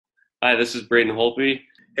Hi, this is Braden Holtby.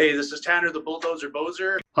 Hey, this is Tanner the Bulldozer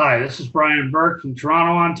Bozer. Hi, this is Brian Burke from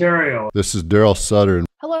Toronto, Ontario. This is Daryl Sutter.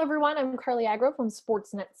 Hello, everyone. I'm Carly Agro from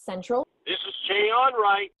Sportsnet Central. This is Jay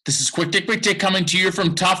Onright. This is Quick Dick coming to you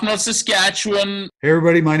from Tofnell, Saskatchewan. Hey,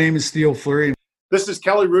 everybody. My name is Theo Fleury. This is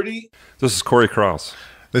Kelly Rudy. This is Corey Cross.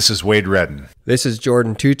 This is Wade Redden. This is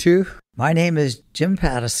Jordan Tutu. My name is Jim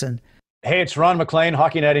Pattison. Hey, it's Ron McLean,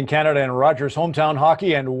 Hockey Night in Canada and Rogers Hometown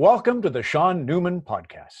Hockey, and welcome to the Sean Newman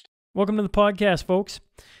Podcast. Welcome to the podcast, folks.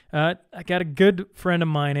 I got a good friend of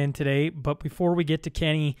mine in today, but before we get to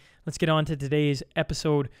Kenny, let's get on to today's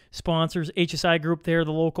episode. Sponsors, HSI Group, they're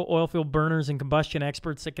the local oil field burners and combustion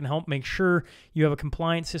experts that can help make sure you have a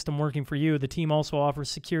compliant system working for you. The team also offers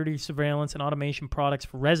security, surveillance, and automation products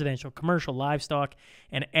for residential, commercial, livestock,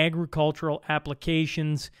 and agricultural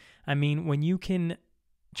applications. I mean, when you can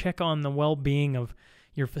check on the well-being of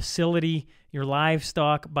your facility, your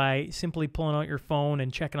livestock, by simply pulling out your phone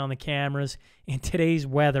and checking on the cameras in today's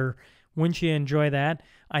weather. Wouldn't you enjoy that?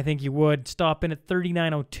 I think you would. Stop in at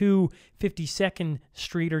 3902 52nd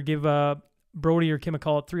Street or give Brody or Kim a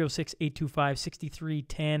call at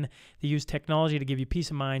 306-825-6310. They use technology to give you peace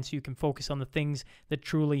of mind so you can focus on the things that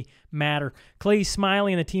truly matter. Clay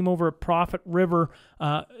Smiley and the team over at Profit River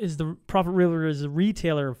is a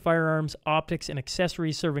retailer of firearms, optics, and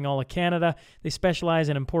accessories serving all of Canada. They specialize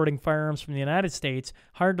in importing firearms from the United States,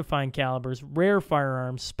 hard-to-find calibers, rare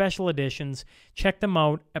firearms, special editions. Check them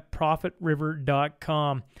out at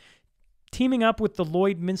profitriver.com. Teaming up with the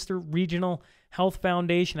Lloydminster Regional Health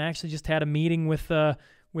Foundation. I actually just had a meeting with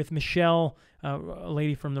Michelle, a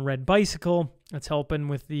lady from the Red Bicycle that's helping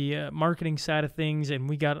with the marketing side of things, and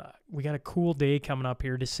we got a cool day coming up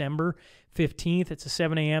here, December 15th. It's a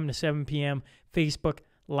 7 a.m. to 7 p.m. Facebook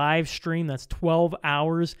live stream. That's 12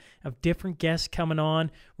 hours of different guests coming on.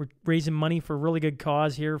 We're raising money for a really good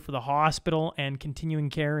cause here for the hospital and continuing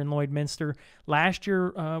care in Lloydminster. Last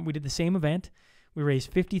year, we did the same event. We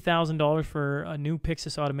raised $50,000 for a new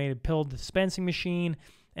Pyxis automated pill dispensing machine.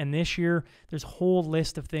 And this year, there's a whole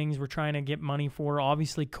list of things we're trying to get money for.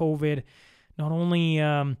 Obviously, COVID, not only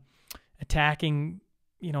attacking,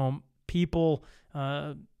 people,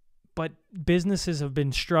 but businesses have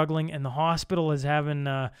been struggling, and the hospital is having,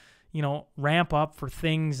 ramp up for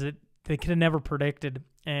things that they could have never predicted.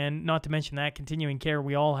 And not to mention that continuing care,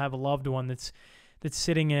 we all have a loved one that's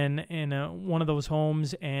sitting in one of those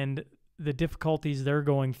homes, and the difficulties they're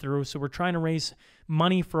going through. So we're trying to raise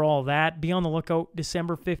money for all that. Be on the lookout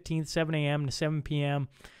December 15th, 7 a.m. to 7 p.m.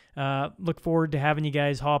 Look forward to having you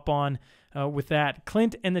guys hop on with that.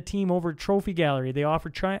 Clint and the team over at Trophy Gallery, they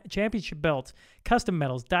offer championship belts, custom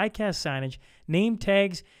medals, die-cast signage, name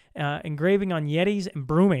tags, engraving on Yetis and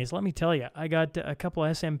brewmates. Let me tell you, I got a couple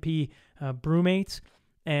SNP brewmates,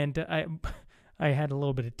 and I had a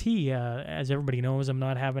little bit of tea. As everybody knows, I'm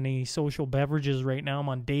not having any social beverages right now. I'm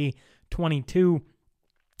on day 22.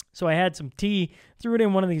 So I had some tea, threw it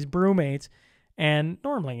in one of these brewmates, and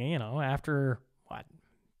normally, after,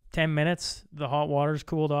 10 minutes, the hot water's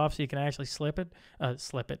cooled off so you can actually sip it,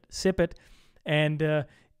 and,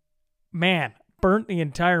 man, burnt the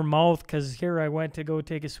entire mouth because here I went to go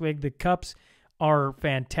take a swig. The cups are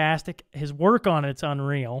fantastic. His work on it's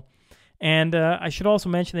unreal. And I should also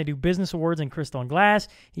mention they do business awards in crystal and glass.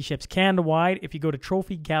 He ships Canada-wide. If you go to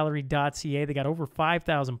trophygallery.ca, they got over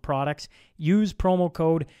 5,000 products. Use promo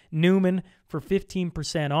code Newman for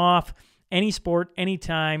 15% off. Any sport,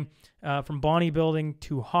 anytime, from bodybuilding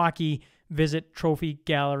to hockey, visit Trophy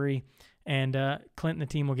Gallery, and Clint and the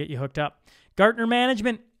team will get you hooked up. Gartner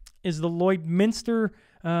Management is the Lloydminster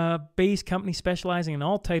based company specializing in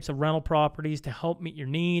all types of rental properties to help meet your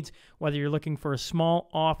needs. Whether you're looking for a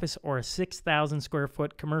small office or a 6,000 square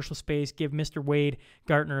foot commercial space, give Mr. Wade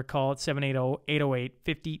Gartner a call at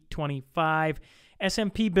 780-808-5025.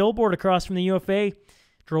 SNP billboard across from the UFA.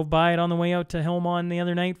 Drove by it on the way out to Hillmont the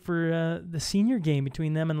other night for the senior game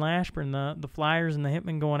between them and Lashburn, the Flyers and the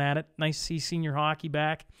Hitmen going at it. Nice to see senior hockey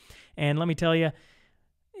back. And let me tell you,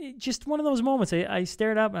 just one of those moments. I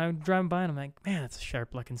stared up and I was driving by and I'm like, man, that's a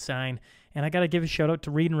sharp-looking sign. And I got to give a shout-out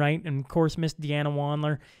to Read and Write and, of course, Miss Deanna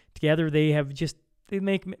Wandler. Together, they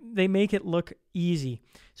make it look easy.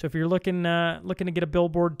 So if you're looking to get a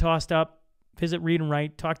billboard tossed up, visit Read and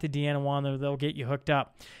Write, talk to Deanna Wandler. They'll get you hooked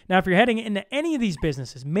up. Now, if you're heading into any of these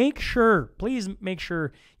businesses, please make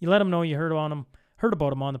sure you let them know you heard about them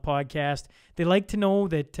on the podcast. They like to know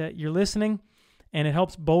that you're listening, and it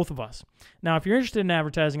helps both of us. Now, if you're interested in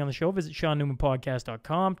advertising on the show, visit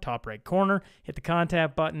SeanNewmanPodcast.com, top right corner, hit the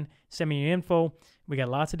contact button, send me your info. We got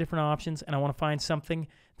lots of different options, and I want to find something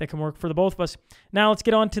that can work for the both of us. Now, let's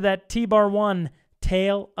get on to that T-Bar 1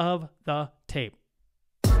 tale of the tape.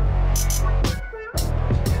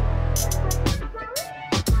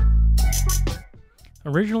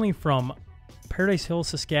 Originally from Paradise Hill,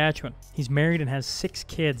 Saskatchewan. He's married and has 6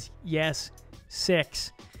 kids. Yes,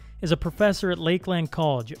 6. Is a professor at Lakeland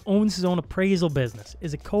College. Owns his own appraisal business.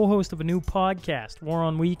 Is a co-host of a new podcast, War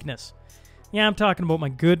on Weakness. Yeah, I'm talking about my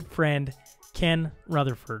good friend, Ken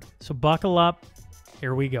Rutherford. So buckle up.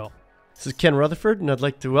 Here we go. This is Ken Rutherford, and I'd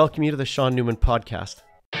like to welcome you to the Sean Newman Podcast.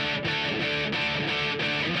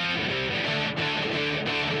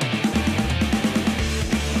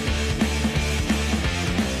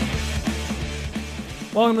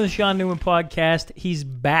 Welcome to the Sean Newman Podcast. He's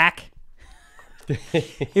back.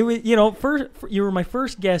 It was, you were my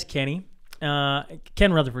first guest, Kenny.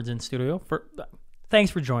 Ken Rutherford's in studio.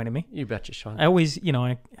 Thanks for joining me. You betcha, Sean. I always,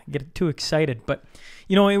 I get too excited, but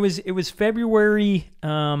it was February.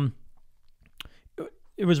 It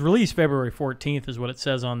was released February 14th, is what it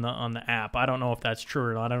says on the app. I don't know if that's true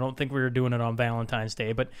or not. I don't think we were doing it on Valentine's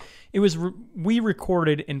Day, but it was. We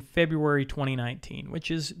recorded in February 2019,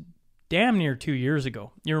 which is damn near 2 years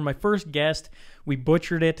ago. You were my first guest. We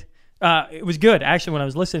butchered it. It was good. Actually, when I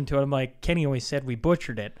was listening to it, I'm like, Kenny always said we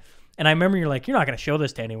butchered it. And I remember you're like, you're not going to show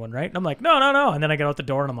this to anyone, right? And I'm like, no. And then I got out the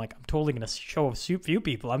door and I'm like, I'm totally going to show a few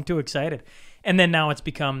people. I'm too excited. And then now it's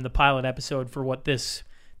become the pilot episode for what this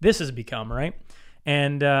has become, right?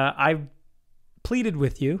 And I've pleaded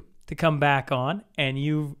with you to come back on, and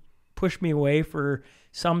you've pushed me away for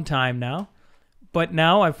some time now. But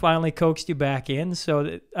now I've finally coaxed you back in.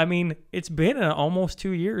 So, it's been almost 2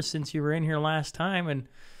 years since you were in here last time, and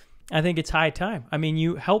I think it's high time.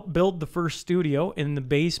 You helped build the first studio in the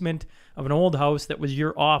basement of an old house that was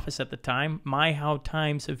your office at the time. How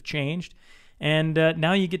times have changed. And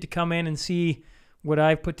now you get to come in and see what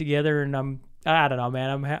I've put together, and I don't know,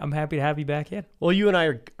 man. I'm happy to have you back in. Well, you and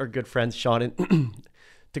I are good friends, Sean. And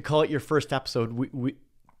to call it your first episode, we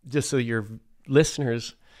just so your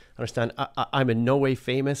listeners understand, I'm in no way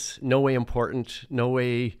famous, no way important, no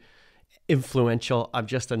way influential. I'm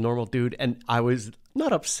just a normal dude. And I was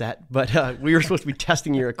not upset, but we were supposed to be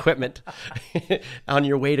testing your equipment on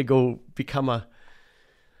your way to go become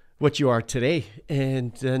what you are today.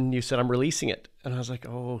 And then you said, I'm releasing it. And I was like,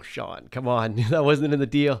 oh, Sean, come on. That wasn't in the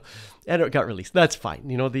deal. And it got released. That's fine.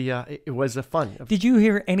 It was a fun. Did you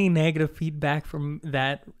hear any negative feedback from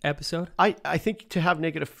that episode? I think to have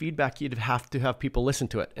negative feedback, you'd have to have people listen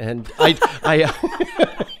to it. And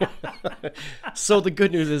so the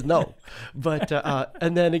good news is no. But,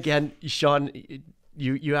 and then again, Sean,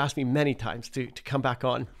 you asked me many times to come back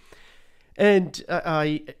on. And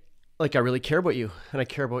I really care about you, and I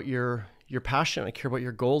care about your passion. I care about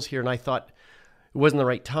your goals here. And I thought it wasn't the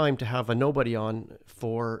right time to have a nobody on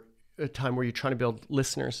for a time where you're trying to build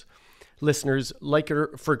listeners like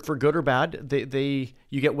it for good or bad.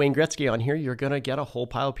 You get Wayne Gretzky on here, you're going to get a whole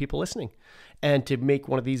pile of people listening. And to make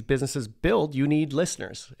one of these businesses build, you need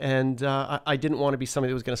listeners. And I didn't want to be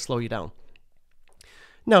somebody that was going to slow you down.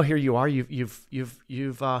 Now here you are. You've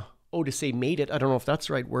to say made it. I don't know if that's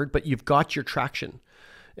the right word, but you've got your traction.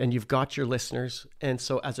 And you've got your listeners. And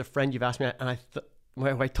so as a friend, you've asked me, and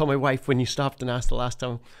I told my wife when you stopped and asked the last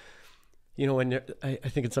time, when I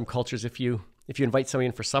think in some cultures, if you invite somebody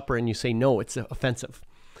in for supper and you say no, it's offensive.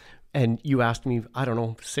 And you asked me, I don't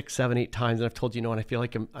know, 6, 7, 8 times, and I've told you no, and I feel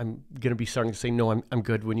like I'm going to be starting to say no, I'm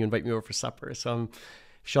good when you invite me over for supper. So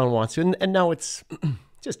Sean wants to. And now it's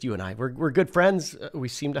just you and I. We're good friends. We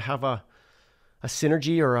seem to have a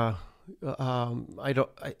synergy or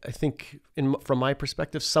I think from my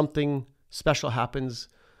perspective, something special happens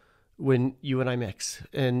when you and I mix,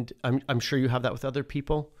 and I'm sure you have that with other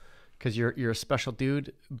people because you're a special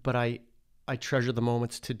dude. But I treasure the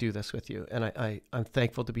moments to do this with you, and I'm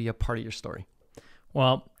thankful to be a part of your story.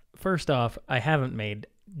 Well, first off, I haven't made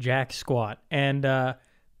jack squat, and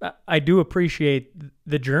I do appreciate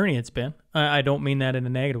the journey it's been. I don't mean that in a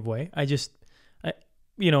negative way.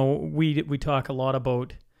 We talk a lot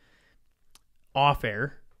about off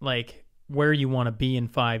air, like where you want to be in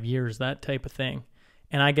 5 years, that type of thing.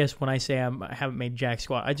 And I guess when I say I haven't made jack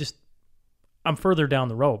squat, I'm further down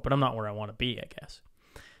the road, but I'm not where I want to be, I guess.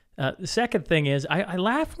 The second thing is I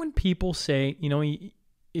laugh when people say,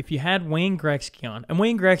 if you had Wayne Gretzky on, and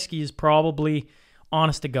Wayne Gretzky is probably,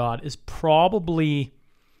 honest to God, is probably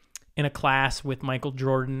in a class with Michael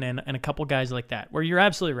Jordan and a couple guys like that, where you're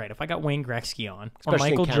absolutely right. If I got Wayne Gretzky on, or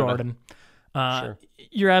Especially Michael Jordan, sure.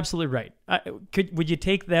 You're absolutely right. Would you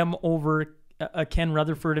take them over a Ken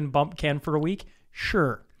Rutherford and bump Ken for a week?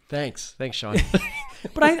 Sure. Thanks, Sean.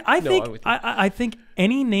 But I think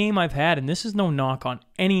any name I've had, and this is no knock on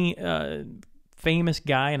any famous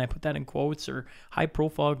guy, and I put that in quotes, or high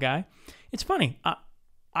profile guy. It's funny.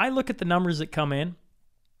 I look at the numbers that come in,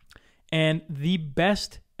 and the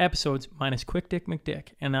best episodes, minus Quick Dick McDick,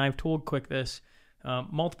 and I've told Quick this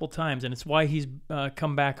multiple times, and it's why he's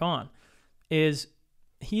come back on, is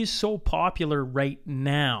he's so popular right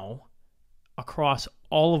now across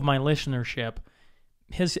all of my listenership.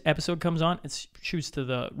 His episode comes on, it shoots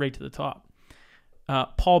right to the top.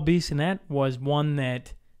 Paul Bissonnette was one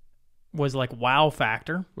that was like wow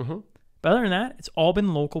factor. Mm-hmm. But other than that, it's all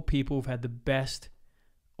been local people who've had the best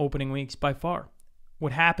opening weeks by far.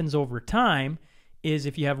 What happens over time is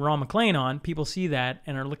if you have Ron McLean on, people see that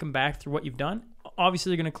and are looking back through what you've done.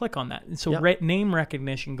 Obviously, they're going to click on that. And so name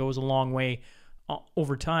recognition goes a long way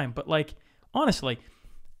over time. But like, honestly,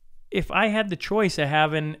 if I had the choice of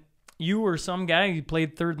having you or some guy who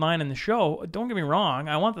played third line in the show, don't get me wrong,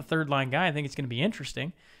 I want the third line guy. I think it's going to be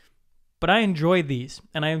interesting. But I enjoy these.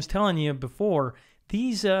 And I was telling you before,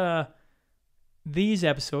 these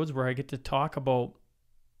episodes where I get to talk about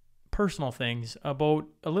personal things, about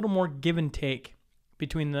a little more give and take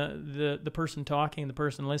between the person talking and the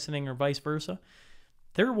person listening, or vice versa,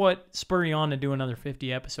 they're what spur you on to do another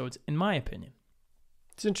 50 episodes, in my opinion.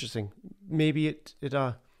 It's interesting. Maybe it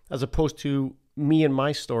as opposed to me and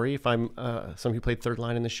my story, if I'm somebody who played third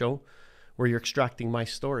line in the show, where you're extracting my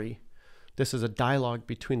story, this is a dialogue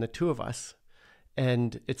between the two of us.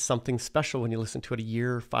 And it's something special when you listen to it a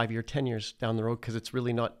year, 5 year, 10 years down the road, because it's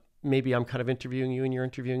really not, maybe I'm kind of interviewing you and you're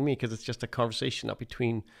interviewing me, because it's just a conversation not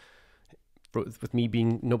between, with me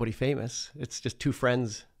being nobody famous. It's just two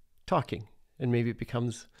friends talking. And maybe it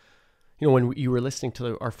becomes, when you were listening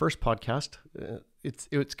to our first podcast,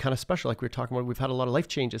 it's kind of special. Like we were talking about, we've had a lot of life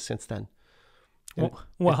changes since then. Well,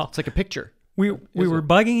 it's like a picture. We were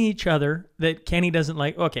bugging each other that Kenny doesn't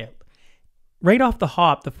like, okay. Right off the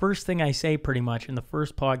hop, the first thing I say pretty much in the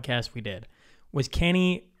first podcast we did was,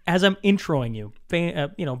 Kenny, as I'm introing you,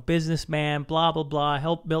 businessman, blah, blah, blah,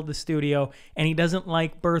 helped build the studio, and he doesn't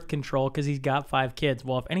like birth control because he's got 5 kids.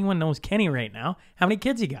 Well, if anyone knows Kenny right now, how many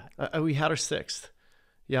kids he got? We had our 6th.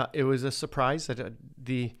 Yeah, it was a surprise.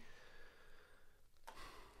 We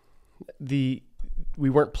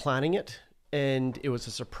weren't planning it, and it was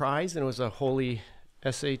a surprise, and it was a holy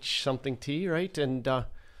SH something T, right? And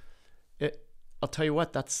I'll tell you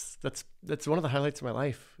what, that's one of the highlights of my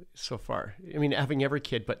life so far. I mean, having every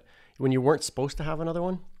kid, but when you weren't supposed to have another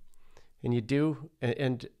one, and you do,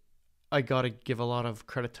 and I got to give a lot of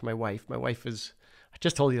credit to my wife. My wife is, I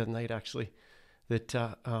just told you the other night actually, that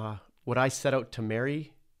what I set out to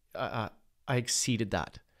marry, I exceeded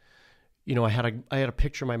that. I had a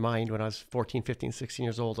picture in my mind when I was 14, 15, 16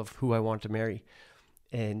 years old of who I wanted to marry.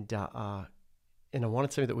 And I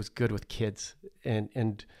wanted somebody that was good with kids.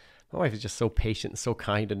 And my wife is just so patient and so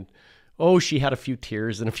kind, and she had a few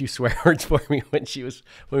tears and a few swear words for me when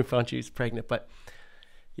we found she was pregnant. But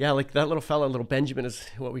yeah, like that little fella, little Benjamin is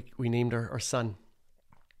what we named our son.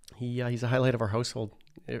 He's a highlight of our household.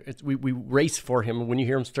 We race for him. When you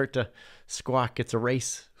hear him start to squawk, it's a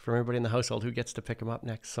race for everybody in the household who gets to pick him up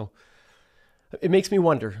next. So it makes me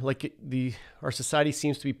wonder, like our society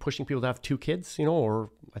seems to be pushing people to have 2 kids,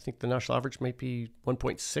 or I think the national average might be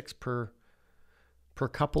 1.6 per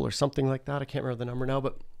couple or something like that. I can't remember the number now,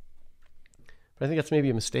 but I think that's maybe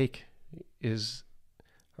a mistake. Is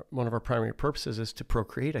one of our primary purposes is to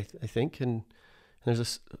procreate, I think. And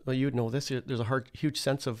there's you'd know this, there's a huge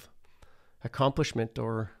sense of accomplishment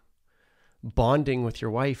or bonding with your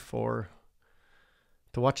wife, or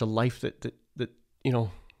to watch a life that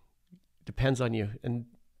depends on you. And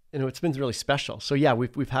it's been really special. So yeah,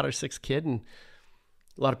 we've had our 6th kid, and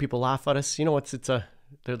a lot of people laugh at us.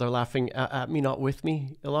 They're laughing at me, not with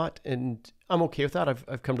me a lot, and I'm okay with that.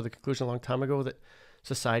 I've come to the conclusion a long time ago that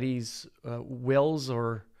society's wills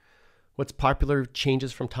or what's popular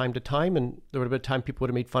changes from time to time, and there would have been a time people would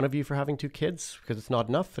have made fun of you for having 2 kids because it's not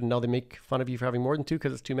enough, and now they make fun of you for having more than 2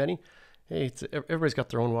 because it's too many. Hey, everybody's got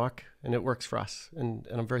their own walk, and it works for us, and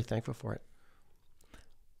I'm very thankful for it.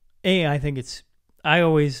 I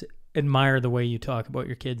always admire the way you talk about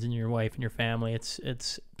your kids and your wife and your family.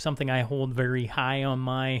 It's something I hold very high on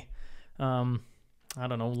my,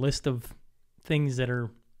 list of things that are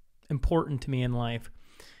important to me in life.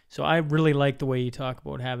 So I really like the way you talk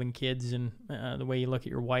about having kids, and the way you look at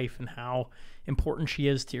your wife and how important she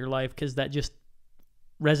is to your life, because that just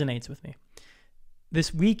resonates with me.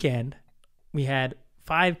 This weekend, we had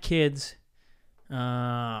 5 kids.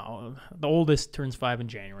 The oldest turns 5 in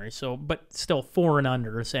January, but still 4 and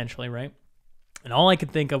under, essentially, right? And all I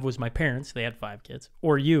could think of was my parents. They had 5 kids,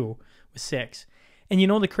 or you with 6. And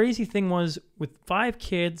the crazy thing was, with 5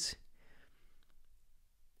 kids,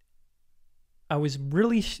 I was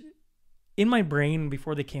really in my brain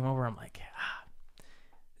before they came over. I'm like,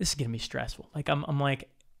 this is gonna be stressful. Like I'm like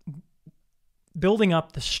building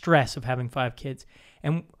up the stress of having 5 kids.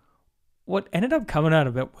 And what ended up coming out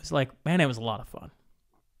of it was like, man, it was a lot of fun.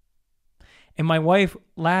 And my wife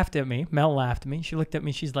laughed at me. Mel laughed at me. She looked at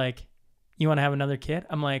me. She's like, you want to have another kid?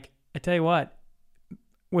 I'm like, I tell you what,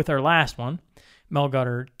 with our last one, Mel got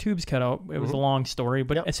her tubes cut out. It was a long story,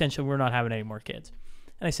 but essentially we're not having any more kids.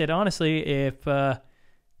 And I said, honestly, if this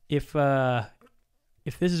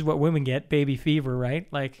is what women get, baby fever, right?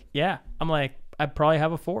 Like, yeah, I'm like, I'd probably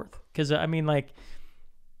have a fourth. Because, I mean, like,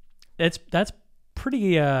 that's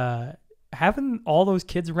pretty, having all those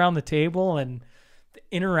kids around the table and the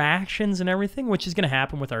interactions and everything, which is going to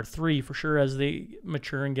happen with our 3 for sure as they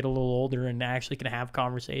mature and get a little older and actually can have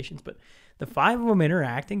conversations. But the 5 of them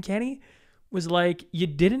interacting, Kenny, was like, you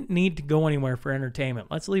didn't need to go anywhere for entertainment.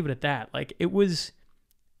 Let's leave it at that. Like, it was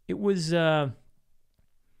the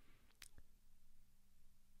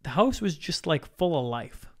house was just like full of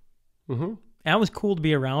life. And that was cool to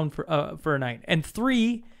be around for a night. And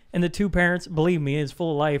 3 and the 2 parents, believe me, is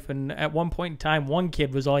full of life. And at one point in time, 1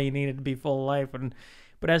 kid was all you needed to be full of life.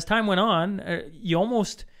 But as time went on,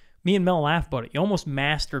 me and Mel laugh about it. You almost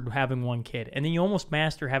mastered having 1 kid, and then you almost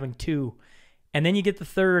master having 2, and then you get the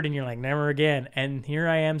 3rd, and you're like, never again. And here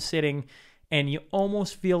I am sitting, and you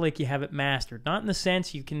almost feel like you have it mastered. Not in the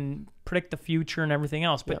sense you can predict the future and everything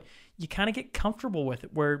else, but you kind of get comfortable with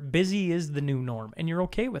it, where busy is the new norm, and you're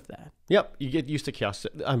okay with that. Yep, you get used to chaos.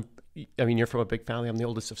 I mean, you're from a big family. I'm the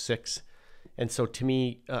oldest of 6. And so to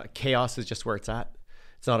me, chaos is just where it's at.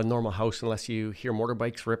 It's not a normal house unless you hear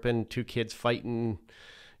motorbikes ripping, 2 kids fighting,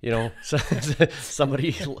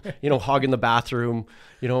 somebody, hogging the bathroom,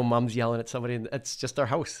 mom's yelling at somebody. And it's just our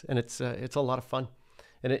house. And it's a lot of fun.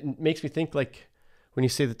 And it makes me think, like, when you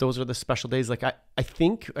say that those are the special days, like I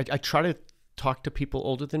think I try to talk to people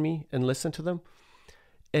older than me and listen to them.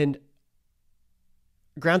 And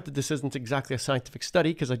granted, this isn't exactly a scientific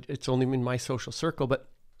study because it's only in my social circle,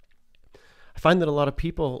 but I find that a lot of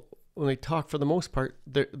people, when they talk, for the most part,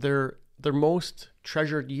 their most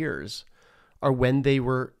treasured years are when they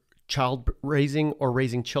were child raising or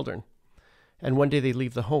raising children. And one day they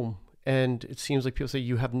leave the home, and it seems like people say,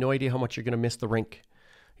 you have no idea how much you're going to miss the rink.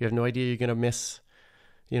 You have no idea you're going to miss,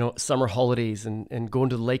 summer holidays and going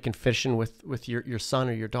to the lake and fishing with your son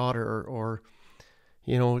or your daughter, or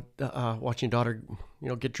watching your daughter,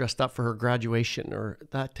 get dressed up for her graduation or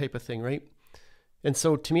that type of thing, right? And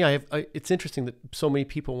so to me, it's interesting that so many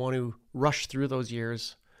people want to rush through those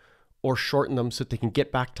years or shorten them so that they can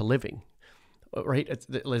get back to living, right? It's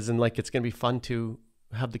going to be fun to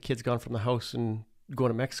have the kids gone from the house and go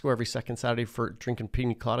to Mexico every second Saturday for drinking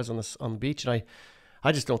pina coladas on the beach. And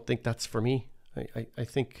I just don't think that's for me. I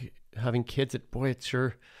think having kids, it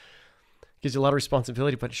sure gives you a lot of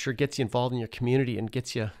responsibility, but it sure gets you involved in your community and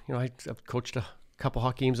gets you, I've coached a couple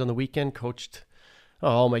hockey games on the weekend, coached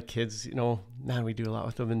all my kids, man, we do a lot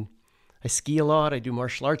with them. And I ski a lot. I do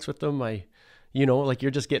martial arts with them.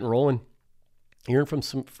 You're just getting rolling. You're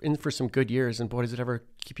in for some good years, and boy, does it ever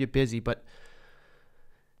keep you busy. But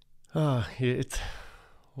we're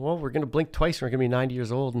going to blink twice and we're going to be 90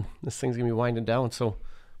 years old, and this thing's going to be winding down. So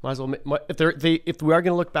might as well, if we are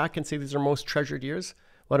going to look back and say these are most treasured years,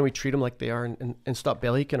 why don't we treat them like they are and stop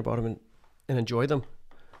belly aching about them and enjoy them?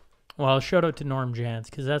 Well, shout out to Norm Jans,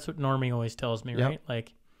 because that's what Normie always tells me, right?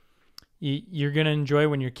 Like, you're going to enjoy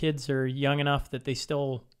when your kids are young enough that they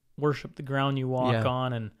still worship the ground you walk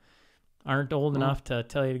on and aren't old enough to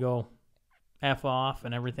tell you to go F off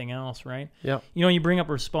and everything else, right? Yeah. You bring up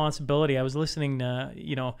responsibility. I was listening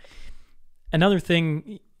to, another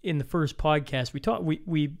thing in the first podcast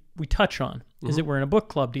we touch on is that we're in a book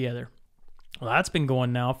club together. Well, that's been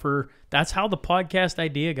going now that's how the podcast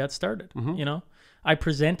idea got started, I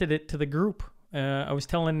presented it to the group. I was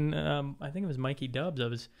telling, I think it was Mikey Dubs, I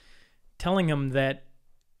was telling him that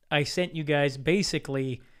I sent you guys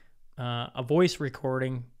basically a voice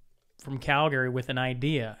recording from Calgary with an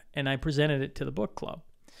idea, and I presented it to the book club.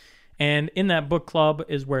 And in that book club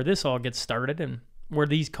is where this all gets started and where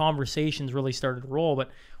these conversations really started to roll. But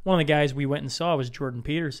one of the guys we went and saw was Jordan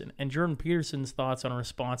Peterson, and Jordan Peterson's thoughts on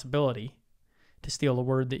responsibility, to steal the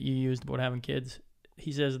word that you used about having kids,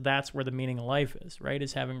 he says that's where the meaning of life is, right?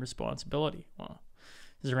 Is having responsibility. Well,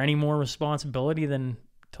 is there any more responsibility than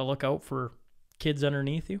to look out for kids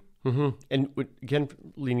underneath you? And again,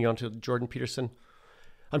 leaning on to Jordan Peterson,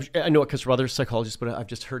 I know it because we're other psychologists, but I've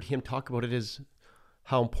just heard him talk about it, is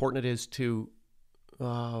how important it is to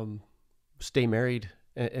stay married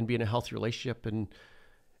and be in a healthy relationship and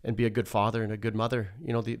be a good father and a good mother.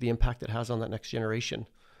 The impact it has on that next generation.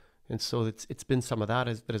 And so it's been some of that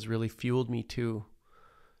has really fueled me to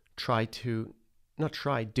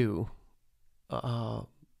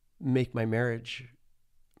make my marriage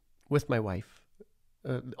with my wife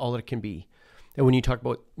all that it can be. And when you talk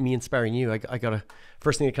about me inspiring you, I got a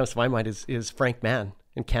first thing that comes to my mind is Frank Mann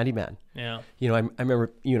and Candyman. Yeah. You know, I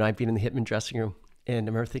remember you and I being in the Hitman dressing room, and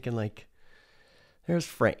I remember thinking like, there's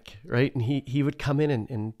Frank, right? And he would come in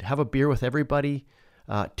and have a beer with everybody,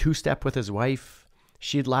 two-step with his wife.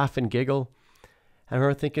 She'd laugh and giggle. And I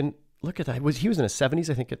remember thinking, look at that. He was in his 70s,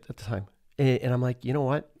 I think, at the time. And I'm like, you know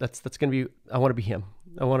what? That's gonna be. I want to be him.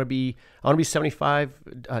 I want to be 75,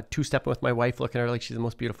 two-stepping with my wife, looking at her like she's the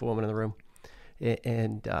most beautiful woman in the room.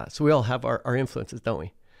 And so we all have our influences, don't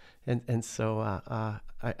we? And so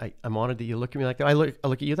I'm honored that you look at me like that. I look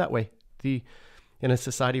at you that way. In a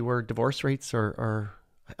society where divorce rates are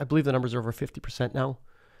I believe the numbers are over 50% now.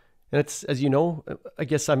 And it's, as you know, I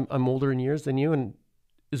guess I'm older in years than you. And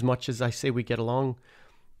as much as I say we get along,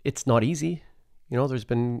 it's not easy. You know, there's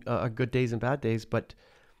been good days and bad days. But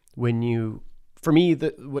for me,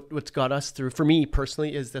 what's got us through, for me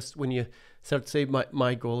personally, is this: when you start to say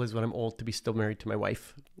my goal is when I'm old to be still married to my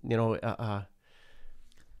wife. You know,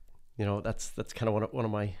 that's kind of one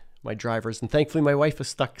of my drivers. And thankfully my wife has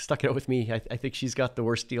stuck it out with me. I think she's got the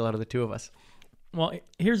worst deal out of the two of us. Well,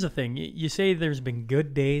 here's the thing. You say there's been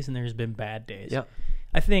good days and there's been bad days. Yeah.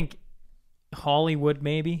 I think Hollywood,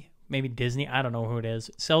 maybe Disney, I don't know who it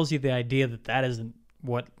is, sells you the idea that isn't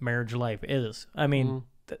what marriage life is. I mean,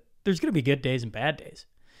 there's going to be good days and bad days.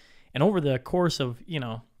 And over the course of,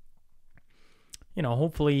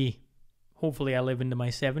 hopefully I live into my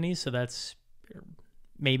 70s, so that's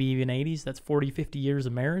maybe even 80s. That's 40, 50 years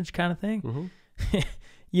of marriage kind of thing. Mm-hmm.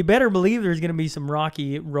 You better believe there's going to be some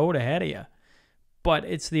rocky road ahead of you. But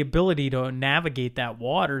it's the ability to navigate that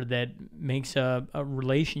water that makes a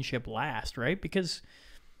relationship last, right? Because,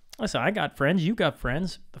 listen, I got friends, you got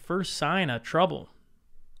friends. The first sign of trouble,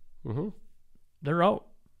 they're out.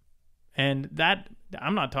 And that,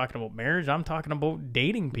 I'm not talking about marriage. I'm talking about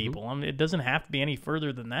dating people. I mean, it doesn't have to be any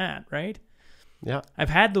further than that, right? Yeah. I've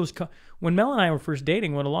had those. When Mel and I were first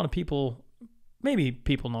dating, what a lot of people, maybe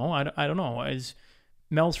people know, I don't know, is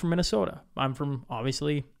Mel's from Minnesota. I'm from,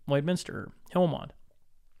 obviously, Lloydminster, Hillmont.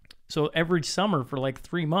 So every summer for like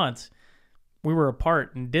 3 months, we were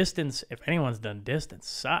apart. And distance, if anyone's done distance,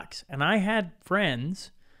 sucks. And I had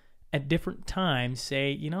friends at different times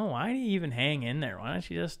say, why do you even hang in there? Why don't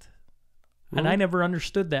you just... And I never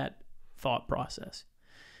understood that thought process.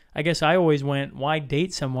 I guess I always went, why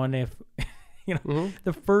date someone if,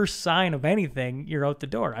 the first sign of anything, you're out the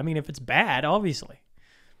door? I mean, if it's bad, obviously.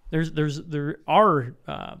 There are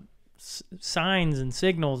signs and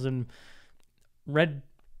signals and red,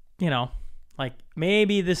 like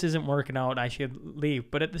maybe this isn't working out, I should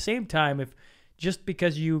leave. But at the same time, if just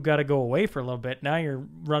because you got to go away for a little bit, now you're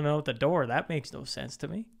running out the door, that makes no sense to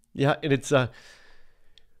me. Yeah, and it's...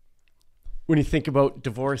 When you think about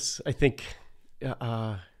divorce, I think,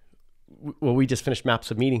 we just finished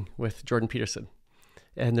Maps of Meaning with Jordan Peterson.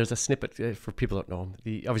 And there's a snippet for people that don't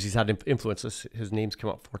know him. Obviously, he's had influences. His name's come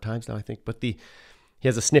up 4 times now, I think. But he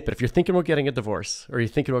has a snippet. If you're thinking about getting a divorce or you're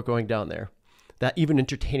thinking about going down there, that even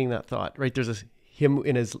entertaining that thought, right? There's him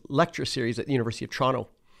in his lecture series at the University of Toronto.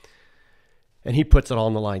 And he puts it all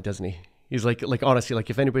on the line, doesn't he? He's like honestly, like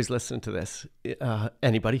if anybody's listening to this,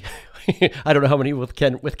 anybody, I don't know how many with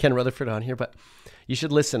Ken Rutherford on here, but you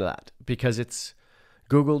should listen to that because it's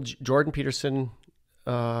Google Jordan Peterson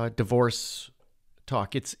divorce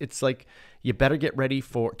talk. It's like you better get ready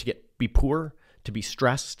to be poor, to be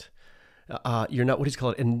stressed. You're not, what do you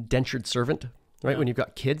call it, indentured servant, right? Yeah. When you've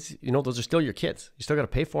got kids, those are still your kids. You still got to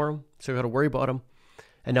pay for them, still got to worry about them,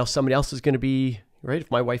 and now somebody else is going to be. Right?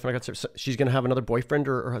 If my wife and I she's going to have another boyfriend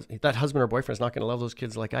or that husband or boyfriend is not going to love those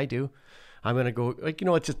kids like I do. I'm going to go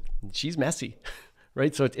it's just, she's messy,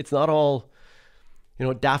 right? So it's not all,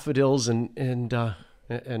 daffodils and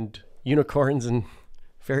unicorns and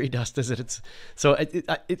fairy dust, is it? So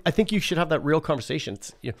I think you should have that real conversation,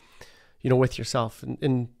 with yourself.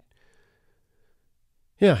 And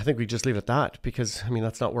yeah, I think we just leave it at that because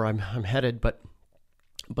that's not where I'm headed, but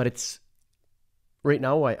it's, right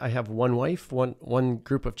now, I have one wife, one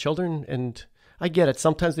group of children, and I get it.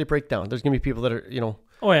 Sometimes they break down. There's going to be people that are,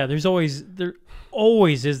 Oh, yeah, there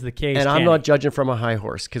always is the case. And I'm not judging from a high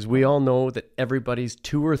horse because we all know that everybody's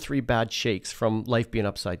 2 or 3 bad shakes from life being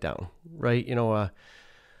upside down, right? A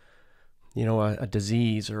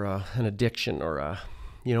disease or an addiction or a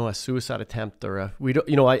suicide attempt or I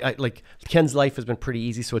like Ken's life has been pretty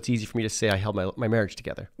easy, so it's easy for me to say I held my marriage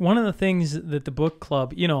together. One of the things that the book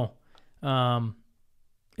club,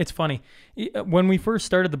 it's funny. When we first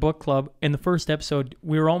started the book club, in the first episode,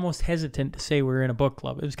 we were almost hesitant to say we were in a book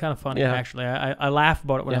club. It was kind of funny, actually. I laugh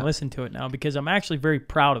about it when I listen to it now because I'm actually very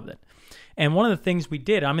proud of it. And one of the things we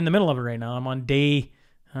did, I'm in the middle of it right now. I'm on day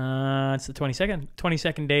It's the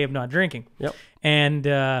 22nd day of not drinking. Yep.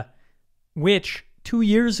 And which 2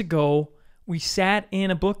 years ago, we sat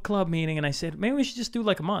in a book club meeting and I said, maybe we should just do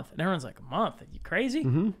like a month. And everyone's like, a month? Are you crazy?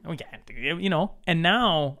 We can't do it, you know. And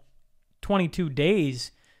now 22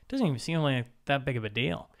 days doesn't even seem like that big of a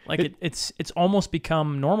deal. Like it's almost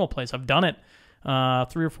become normal place. I've done it 3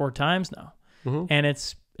 or 4 times now. And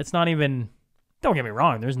it's not even, don't get me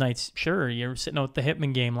wrong, there's nights, sure, you're sitting out at the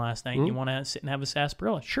Hitman game last night and you want to sit and have a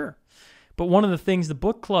sarsaparilla, sure. But one of the things the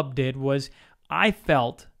book club did was I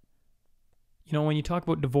felt, you know, when you talk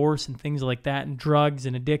about divorce and things like that and drugs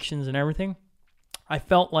and addictions and everything, I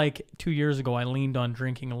felt like 2 years ago I leaned on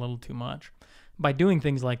drinking a little too much. By doing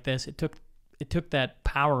things like this, it took that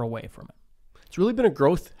power away from it. It's really been a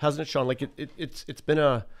growth, hasn't it, Sean? Like it's been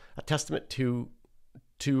a testament to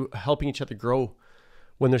helping each other grow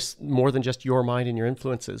when there's more than just your mind and your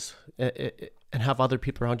influences, and have other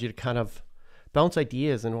people around you to kind of bounce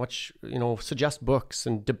ideas and watch, you know, suggest books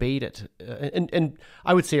and debate it. And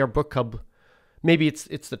I would say our book club, maybe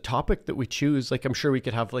it's the topic that we choose. Like I'm sure we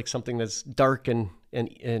could have like something that's dark and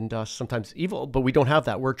sometimes evil, but we don't have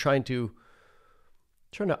that. We're trying to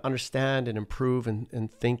understand and improve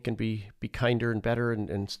and think and be kinder and better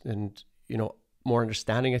and you know, more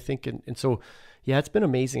understanding, I think. And so, yeah, it's been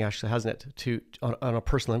amazing actually, hasn't it, on a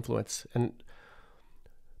personal influence. And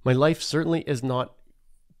my life certainly is not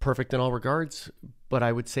perfect in all regards, but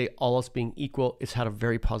I would say all else being equal, it's had a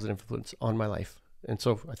very positive influence on my life. And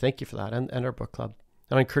so I thank you for that and our book club.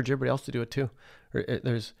 And I encourage everybody else to do it too.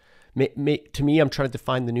 To me, I'm trying to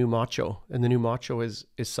define the new macho, and the new macho is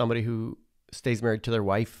somebody who stays married to their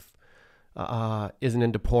wife, isn't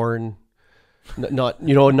into porn, not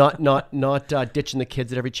ditching the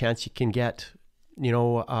kids at every chance you can get.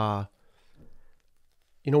 Why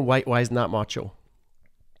isn't that macho?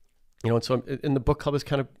 You know, and so the book club has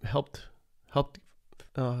kind of helped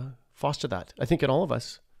foster that. I think in all of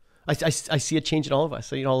us, I see a change in all of us.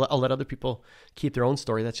 So, you know, I'll let other people keep their own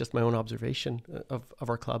story. That's just my own observation of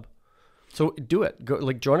our club. So do it. Go,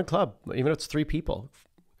 like, join a club, even if it's 3 people.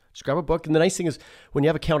 Just grab a book. And the nice thing is when you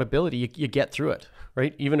have accountability, you get through it,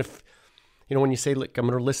 right? Even if, you know, when you say, look, I'm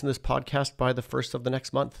going to listen to this podcast by the 1st of the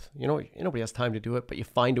next month, you know, nobody has time to do it, but you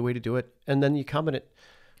find a way to do it. And then you come in it.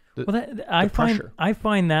 I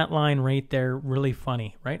find that line right there really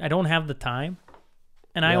funny, right? I don't have the time.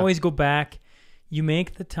 And I always go back. You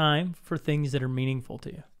make the time for things that are meaningful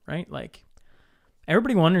to you, right? Like,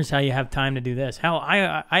 everybody wonders how you have time to do this. How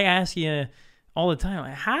I ask you all the time,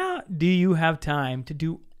 like, how do you have time to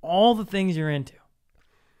do all the things you're into?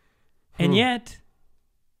 And yet,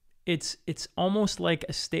 it's almost like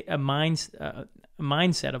a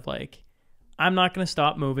mindset of like, I'm not going to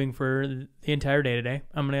stop moving for the entire day today.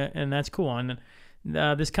 And that's cool. And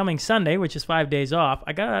this coming Sunday, which is 5 days off,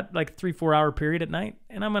 I got like a 3-4 hour period at night,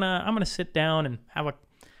 and I'm gonna sit down and have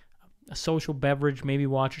a social beverage, maybe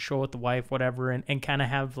watch a show with the wife, whatever, and kind of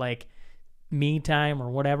have like me time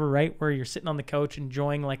or whatever, right? Where you're sitting on the couch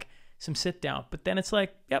enjoying like some sit down. But then it's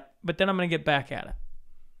like, yep, but then I'm gonna get back at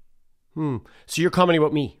it. So you're commenting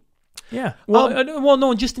about me? Yeah. Well,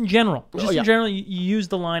 no, just in general. In general, you use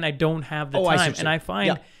the line, I don't have the time. And I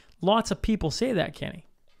find lots of people say that, Kenny.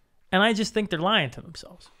 And I just think they're lying to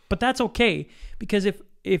themselves. But that's okay, because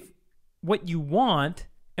if what you want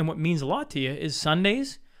and what means a lot to you is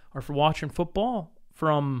Sundays or for watching football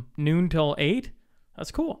from noon till 8,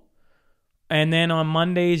 that's cool. And then on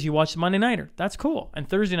Mondays you watch the Monday Nighter. That's cool. And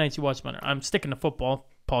Thursday nights you watch Monday. I'm sticking to football.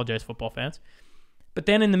 Apologize, football fans. But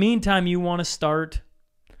then in the meantime, you want to start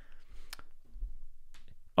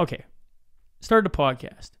a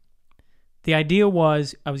podcast. The idea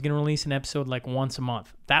was I was going to release an episode like once a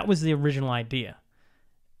month. That was the original idea.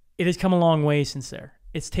 It has come a long way since there.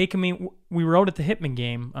 It's taken me, we were out at the Hitman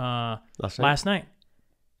game last night.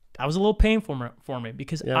 That was a little painful for me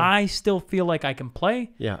because I still feel like I can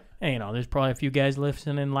play. Yeah. And, you know, there's probably a few guys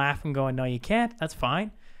listening and laughing going, no, you can't. That's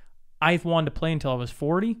fine. I wanted to play until I was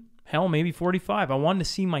 40, hell, maybe 45. I wanted to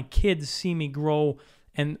see my kids see me grow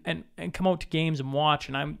and come out to games and watch.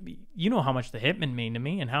 And you know how much the Hitmen mean to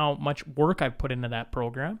me and how much work I've put into that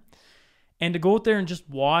program. And to go out there and just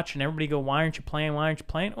watch and everybody go, why aren't you playing? Why aren't you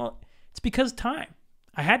playing? Well, it's because time.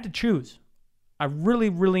 I had to choose. I really,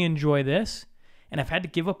 really enjoy this. And I've had to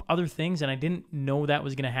give up other things, and I didn't know that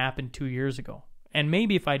was going to happen 2 years ago. And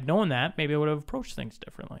maybe if I'd known that, maybe I would have approached things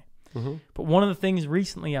differently. Mm-hmm. But one of the things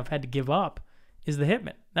recently I've had to give up is the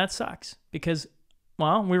Hitman. That sucks because,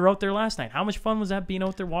 well, we were out there last night. How much fun was that being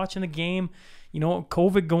out there watching the game? You know,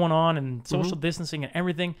 COVID going on and social distancing and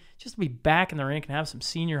everything. Just to be back in the rink and have some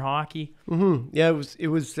senior hockey. Mm-hmm. Yeah, it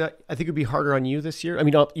was. I think it'd be harder on you this year. I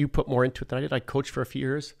mean, you put more into it than I did. I coached for a few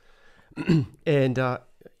years, and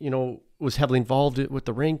was heavily involved with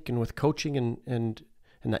the rink and with coaching and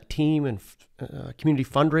that team and community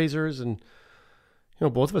fundraisers. And,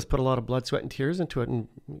 both of us put a lot of blood, sweat, and tears into it. And,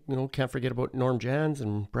 can't forget about Norm Jans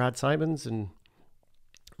and Brad Simons and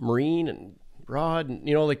Maureen and Rod and,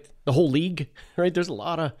 like the whole league, right? There's a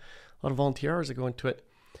lot of volunteer hours that go into it.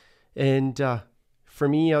 And, for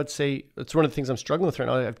me, I would say it's one of the things I'm struggling with right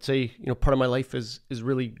now. I'd say, part of my life is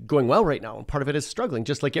really going well right now. And part of it is struggling,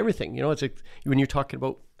 just like everything. It's like when you're talking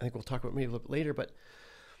about, I think we'll talk about maybe a little bit later, but,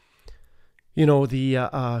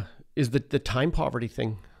 is the time poverty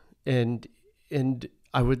thing. And it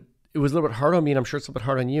was a little bit hard on me, and I'm sure it's a little bit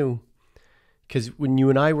hard on you. Because when you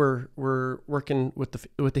and I were working with the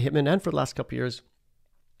Hitmen and for the last couple of years,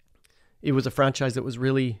 it was a franchise that was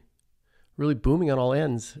really booming on all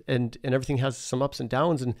ends, and everything has some ups and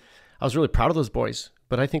downs. And I was really proud of those boys,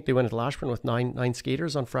 but I think they went into Lashburn with nine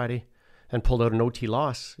skaters on Friday and pulled out an OT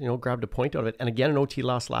loss, grabbed a point out of it. And again, an OT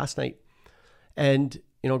loss last night. And,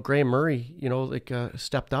 Graham Murray,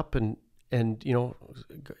 stepped up and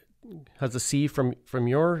has a C from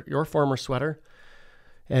your former sweater.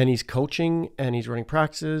 And he's coaching and he's running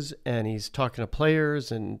practices and he's talking to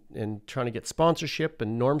players and trying to get sponsorship,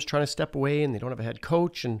 and Norm's trying to step away and they don't have a head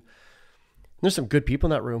coach. And there's some good people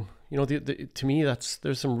in that room. To me,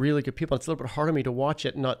 there's some really good people. It's a little bit hard on me to watch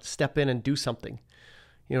it and not step in and do something,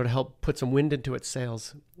 to help put some wind into its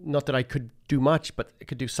sails. Not that I could do much, but I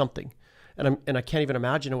could do something. And I can't even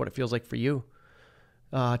imagine what it feels like for you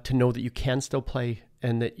to know that you can still play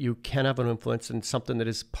and that you can have an influence in something that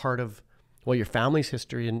is part of, your family's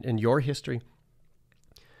history and your history.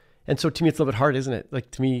 And so to me, it's a little bit hard, isn't it?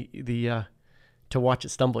 Like, to me, to watch it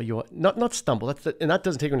stumble, not stumble. And that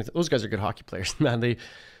doesn't take anything. Those guys are good hockey players, man. They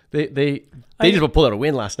just pulled out a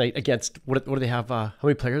win last night against what do they have? How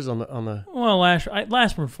many players on the? Well,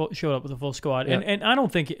 Lashburn showed up with a full squad, yeah. and I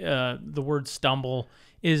don't think the word stumble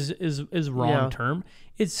is wrong term.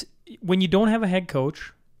 It's when you don't have a head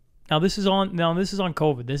coach. Now this is on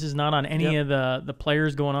COVID. This is not on any of the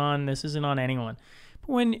players going on. This isn't on anyone.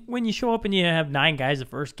 But when you show up and you have 9 guys the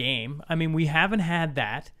first game, I mean, we haven't had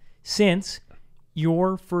that since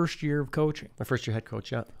your first year of coaching. My first year head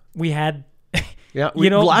coach, yeah. We had,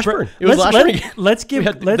 Lashburn. It was Lashburn. Let's give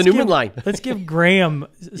the Newman line. Let's give Graham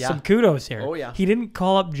some kudos here. Oh yeah. He didn't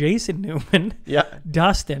call up Jason Newman,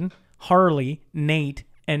 Dustin, Harley, Nate,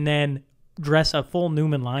 and then dress a full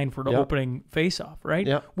Newman line for the opening face-off, right?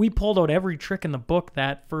 Yeah. We pulled out every trick in the book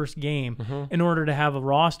that first game in order to have a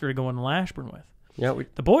roster to go into Lashburn with. Yeah,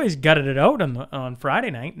 the boys gutted it out on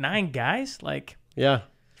Friday night. 9 guys,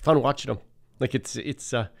 fun watching them. Like it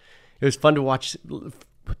was fun to watch.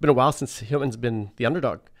 It's been a while since Hillman's been the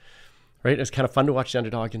underdog, right? It's kind of fun to watch the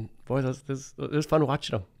underdog, and boy, it was fun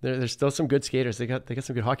watching them. There's still some good skaters. They got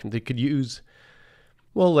some good hockey. They could use,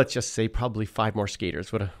 well, let's just say probably 5 more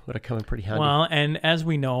skaters would have come in pretty handy. Well, and as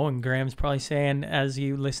we know, and Graham's probably saying as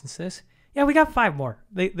you listen to this, yeah, we got 5 more.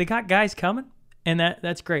 They got guys coming, and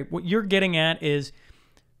that's great. What you're getting at is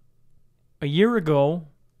a year ago,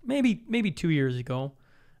 maybe 2 years ago,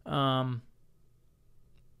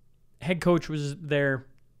 head coach was there.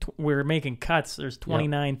 We were making cuts. There's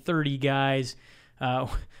 29, 30 guys.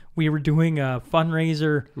 We were doing a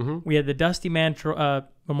fundraiser. We had the Dusty Man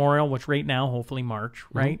Memorial, which right now, hopefully March,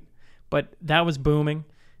 right? But that was booming.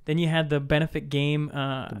 Then you had the benefit game.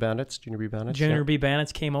 The Bandits, Junior B Bandits. Junior B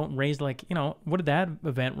Bandits came out and raised what did that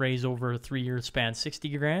event raise over a 3-year span? 60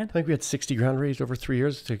 grand? I think we had 60 grand raised over 3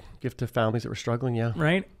 years to give to families that were struggling, yeah.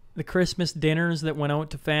 Right? The Christmas dinners that went out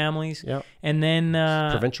to families. Yeah. And then...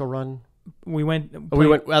 provincial run. We went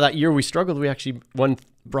that year we struggled. We actually won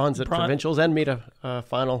bronze at provincials and made a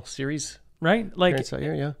final series. Right? Like that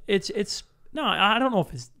year, yeah. It's no, I don't know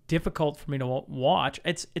if it's difficult for me to watch.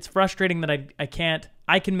 It's frustrating that I can't.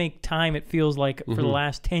 I can make time. It feels like for the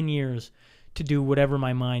last 10 years to do whatever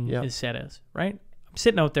my mind is set as. Right? I'm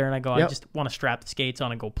sitting out there and I go, I just want to strap the skates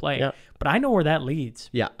on and go play. Yeah. But I know where that leads.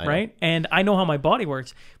 Yeah. Right? And I know how my body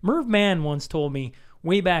works. Merv Mann once told me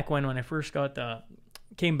way back when I first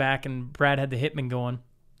came back and Brad had the Hitman going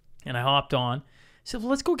and I hopped on. I said, well,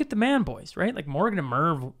 let's go get the Man Boys, right? Like Morgan and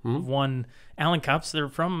Merv won Allen Cups. They're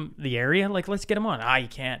from the area. Like, let's get them on. You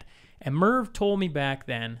can't. And Merv told me back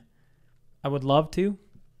then, I would love to,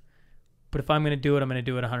 but if I'm going to do it, I'm going to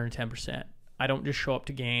do it 110%. I don't just show up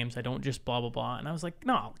to games. I don't just blah, blah, blah. And I was like,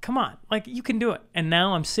 no, come on. Like, you can do it. And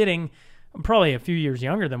now I'm probably a few years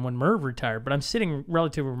younger than when Merv retired, but I'm sitting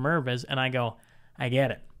relative with Merv and I go, I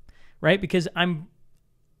get it, right? Because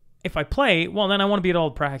if I play, well, then I want to be at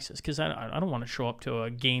all the practices because I don't want to show up to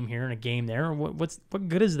a game here and a game there. What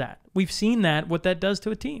good is that? We've seen what that does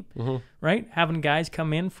to a team, right? Having guys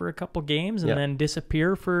come in for a couple games and then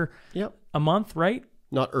disappear for a month, right?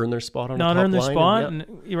 not earn their spot on not the top earn their line. spot, And,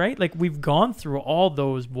 and, right? Like we've gone through all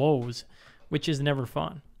those woes, which is never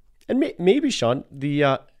fun. and maybe Sean,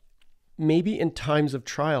 maybe in times of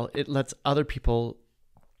trial, it lets other people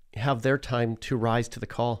have their time to rise to the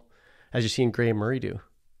call, as you're seeing Graham Murray do,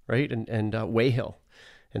 right? And Wayhill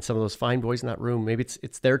and some of those fine boys in that room. Maybe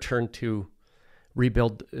it's their turn to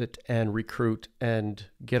rebuild it and recruit and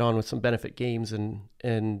get on with some benefit games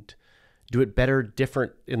and do it better,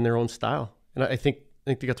 different in their own style. And I think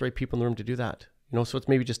they got the right people in the room to do that. So it's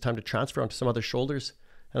maybe just time to transfer onto some other shoulders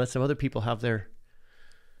and let some other people have their.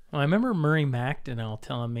 Well, I remember Murray McDonnell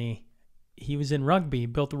telling me he was in rugby,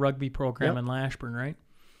 built the rugby program in Lashburn, right?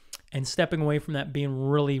 And stepping away from that being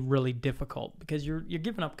really, really difficult because you're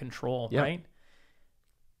giving up control, right?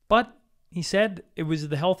 But he said it was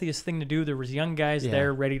the healthiest thing to do. There was young guys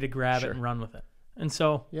there ready to grab it and run with it. And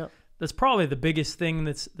so that's probably the biggest thing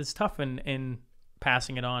that's tough in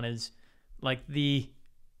passing it on is like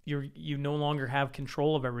you no longer have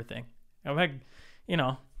control of everything. I've had,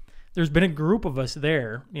 there's been a group of us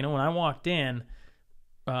there. When I walked in,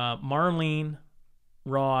 Marlene,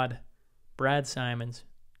 Rod, Brad Simons,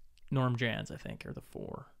 Norm Jans, I think, are the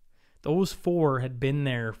four. Those four had been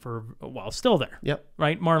there for a while, still there. Yep.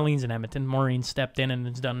 Right? Marlene's in Edmonton. Maureen stepped in and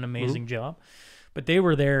has done an amazing job. But they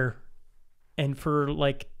were there, and for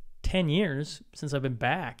like 10 years since I've been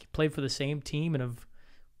back, played for the same team, and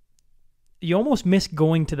you almost miss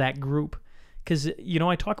going to that group. Because,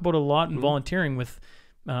 I talk about a lot in volunteering with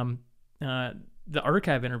the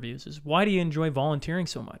archive interviews is why do you enjoy volunteering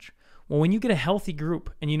so much? Well, when you get a healthy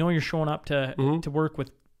group and you're showing up to work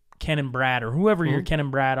with Ken and Brad or whoever your Ken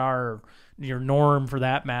and Brad are, or your Norm for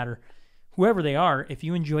that matter, whoever they are, if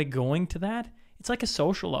you enjoy going to that, it's like a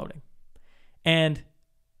social outing. And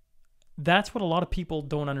that's what a lot of people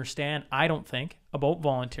don't understand, I don't think, about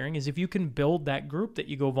volunteering, is if you can build that group that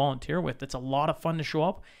you go volunteer with, that's a lot of fun to show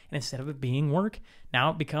up, and instead of it being work,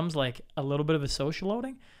 now it becomes like a little bit of a social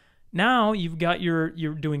outing. Now you've got you're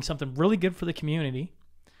doing something really good for the community.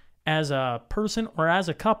 As a person or as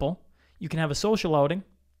a couple, you can have a social outing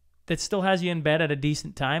that still has you in bed at a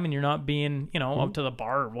decent time and you're not being, out to the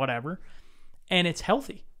bar or whatever. And it's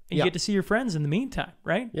healthy. And you get to see your friends in the meantime,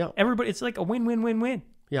 right? Yeah. Everybody, it's like a win-win-win-win.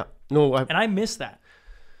 Yeah. No, and I miss that.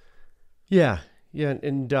 Yeah. Yeah.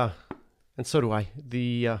 And so do I.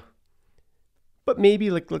 But maybe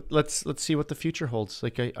let's see what the future holds.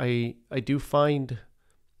 Like I do find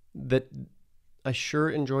that I sure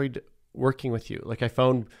enjoyed working with you. Like I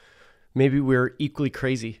found maybe we're equally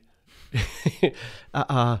crazy.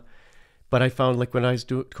 But I found like when I was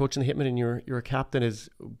coaching the Hitmen and you're a captain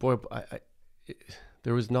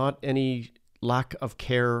there was not any lack of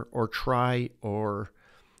care or try or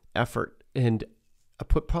effort. And I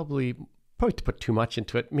probably put too much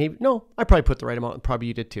into it. Maybe, no, I probably put the right amount, and probably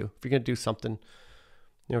you did too. If you're going to do something,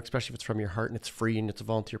 especially if it's from your heart and it's free and it's a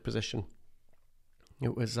volunteer position,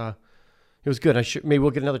 it was good. Maybe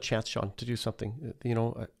we'll get another chance, Sean, to do something.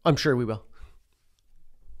 I'm sure we will.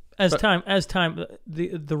 As time,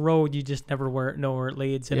 the road, you just never know where it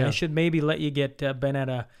leads. And I should maybe let you get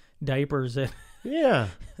Benetta diapers. Yeah.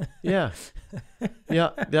 So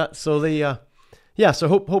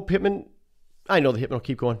hope Hitmen. I know the Hitmen will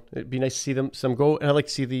keep going. It'd be nice to see some go, and I'd like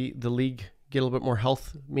to see the league get a little bit more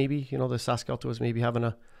health. Maybe the Saskatchewan was maybe having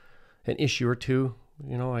an issue or two. I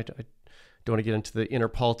don't want to get into the inner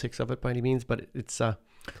politics of it by any means, but it's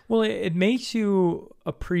well, it makes you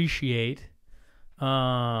appreciate.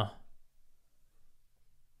 I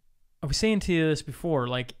was saying to you this before,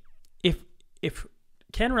 like if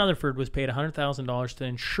Ken Rutherford was paid $100,000 to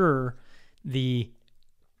ensure the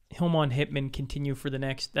Hillmont Hitmen continue for the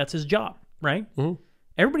next, that's his job, right? Mm-hmm.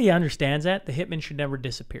 Everybody understands that. The Hitmen should never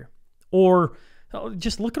disappear. Or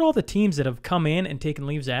just look at all the teams that have come in and taken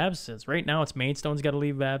leaves of absence. Right now it's Maidstone's got a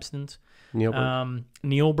leave of absence.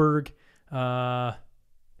 Neilberg.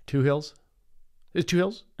 Two Hills? Is Two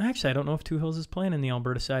Hills? Actually, I don't know if Two Hills is playing in the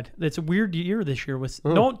Alberta side. It's a weird year this year.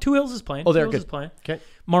 No, Two Hills is playing. Oh, they're good. Is playing. Okay.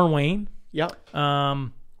 Marwayne. Yeah.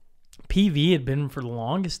 PV had been for the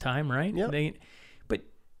longest time, right? Yeah. But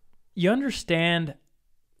you understand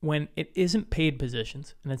when it isn't paid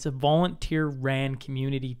positions and it's a volunteer-ran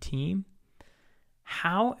community team,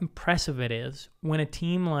 how impressive it is when a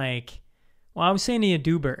team like, well, I was saying to you,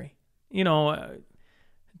 Dewberry,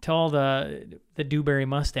 tell the Dewberry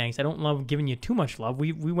Mustangs, I don't love giving you too much love.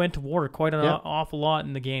 We went to war quite an awful lot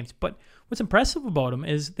in the games. But what's impressive about them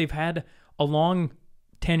is they've had a long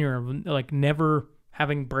tenure of like never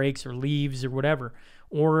having breaks or leaves or whatever.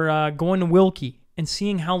 Or going to Wilkie and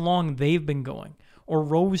seeing how long they've been going. Or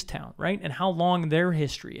Rosetown, right? And how long their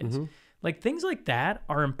history is. Like things like that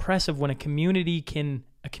are impressive when a community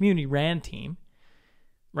ran team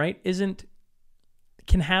right,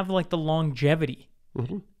 can have like the longevity.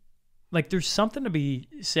 Mm-hmm. Like there's something to be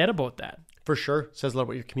said about that. For sure. Says a lot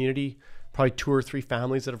about your community. Probably 2 or 3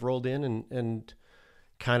 families that have rolled in and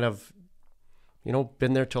kind of,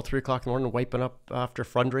 been there till 3 o'clock in the morning, wiping up after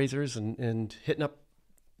fundraisers and hitting up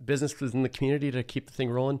businesses in the community to keep the thing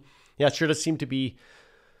rolling. Yeah, it sure does seem to be,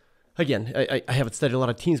 again, I haven't studied a lot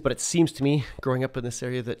of teams, but it seems to me, growing up in this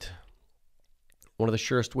area, that one of the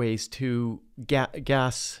surest ways to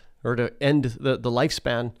gas or to end the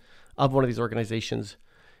lifespan of one of these organizations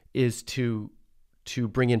is to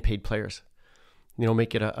bring in paid players.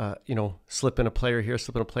 Make it slip in a player here,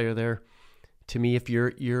 slip in a player there. To me, if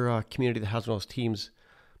you're a community that has one of those teams,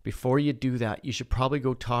 before you do that, you should probably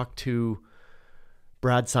go talk to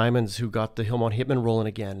Brad Simons, who got the Hillmont Hitmen rolling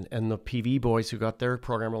again, and the PV boys who got their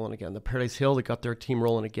program rolling again, the Paradise Hill that got their team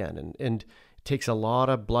rolling again. And it takes a lot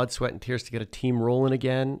of blood, sweat, and tears to get a team rolling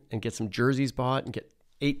again and get some jerseys bought and get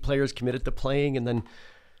 8 players committed to playing and then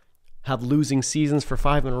have losing seasons for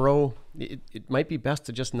 5 in a row. It might be best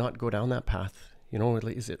to just not go down that path.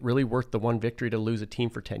 Is it really worth the one victory to lose a team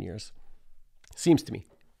for 10 years? Seems to me.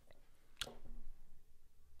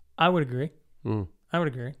 I would agree. I would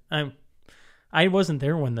agree. I wasn't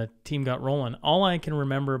there when the team got rolling. All I can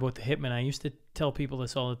remember about the Hitmen, I used to tell people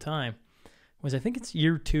this all the time, was I think it's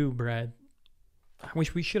year 2, Brad. I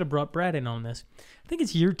wish we should have brought Brad in on this. I think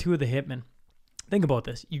it's year 2 of the Hitmen. Think about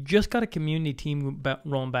this. You just got a community team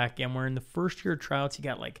rolling back in, where in the first year of tryouts, you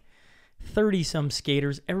got like 30-some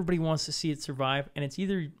skaters. Everybody wants to see it survive. And it's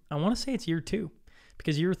either, I want to say it's year 2,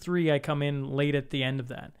 because year 3, I come in late at the end of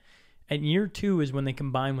that. And year 2 is when they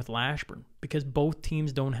combine with Lashburn, because both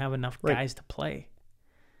teams don't have enough guys to play.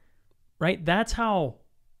 Right? That's how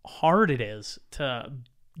hard it is to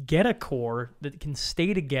get a core that can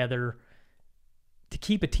stay together to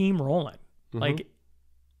keep a team rolling. Mm-hmm. Like,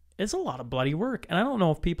 it's a lot of bloody work. And I don't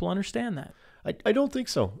know if people understand that. I don't think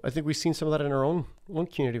so. I think we've seen some of that in our own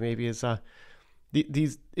community. Maybe is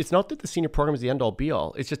it's not that the senior program is the end all be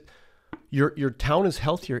all. It's just your town is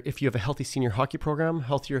healthier if you have a healthy senior hockey program,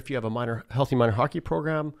 healthier if you have a healthy minor hockey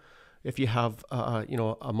program, if you have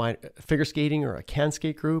a figure skating or a can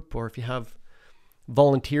skate group, or if you have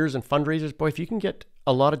volunteers and fundraisers. Boy, if you can get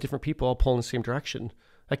a lot of different people all pulling in the same direction,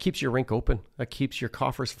 that keeps your rink open. That keeps your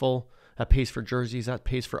coffers full. That pays for jerseys. That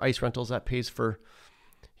pays for ice rentals. That pays for,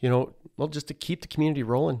 just to keep the community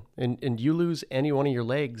rolling. And you lose any one of your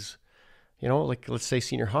legs, like let's say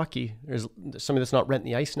senior hockey. There's somebody that's not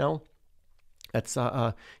renting the ice now. That's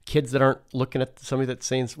kids that aren't looking at somebody that's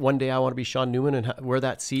saying, one day I want to be Sean Newman and wear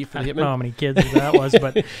that C for the Hitmen. I don't know how many kids that was,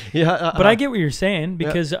 but yeah, but I get what you're saying,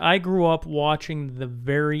 because I grew up watching the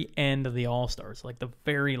very end of the All-Stars, like the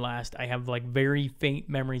very last. I have like very faint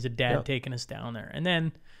memories of Dad taking us down there, and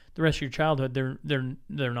then the rest of your childhood,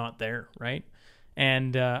 they're not there, right?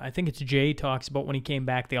 And I think it's Jay talks about when he came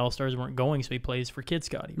back, the All-Stars weren't going, so he plays for Kid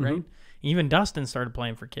Scotty, right? Mm-hmm. Even Dustin started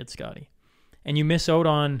playing for Kid Scotty, and you miss out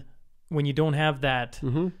on when you don't have that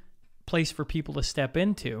place for people to step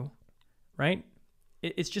into, right?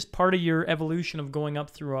 It's just part of your evolution of going up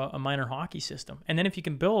through a minor hockey system. And then if you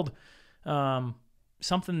can build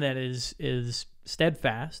something that is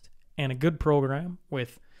steadfast and a good program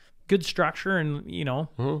with good structure and,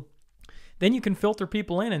 then you can filter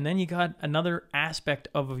people in, and then you got another aspect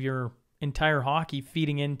of your entire hockey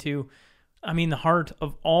feeding into, the heart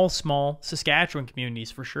of all small Saskatchewan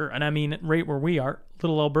communities for sure. And right where we are,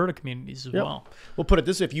 little Alberta communities as well. We'll put it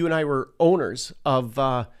this way. If you and I were owners of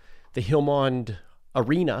the Hillmond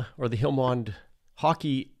Arena or the Hillmond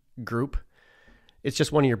Hockey Group, it's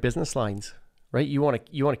just one of your business lines, right? You want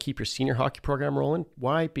to keep your senior hockey program rolling.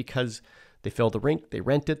 Why? Because they fill the rink, they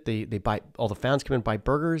rent it, they buy, all the fans come in, buy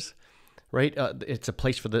burgers, right? It's a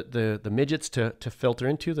place for the midgets to filter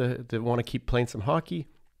into, they want to keep playing some hockey.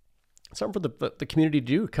 Something for the community to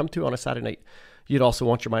do, come to on a Saturday night. You'd also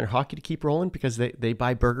want your minor hockey to keep rolling, because they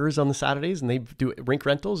buy burgers on the Saturdays, and they do rink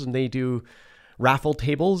rentals, and they do raffle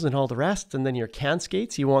tables and all the rest. And then your can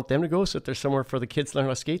skates, you want them to go, so if there's somewhere for the kids to learn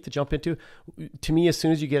how to skate to jump into. To me, as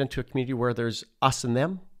soon as you get into a community where there's us and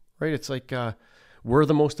them, right? It's like we're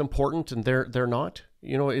the most important and they're not,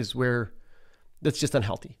 is where that's just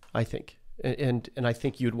unhealthy, I think. And I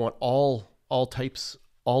think you'd want all types,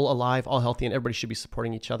 all alive, all healthy, and everybody should be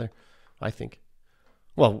supporting each other, I think.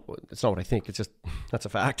 Well, it's not what I think. It's just, that's a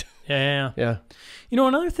fact. Yeah.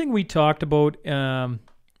 Another thing we talked about, I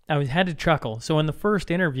had to chuckle. So in the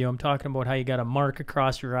first interview, I'm talking about how you got a mark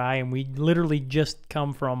across your eye, and we literally just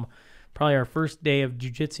come from probably our first day of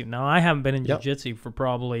jiu-jitsu. Now, I haven't been in jiu-jitsu for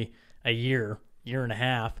probably a year and a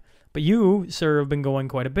half, but you, sir, have been going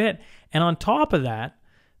quite a bit. And on top of that,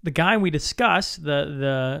 the guy we discussed,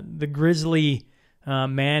 the grizzly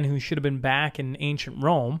man who should have been back in ancient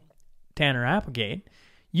Rome, Tanner Applegate,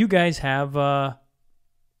 you guys have a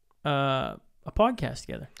podcast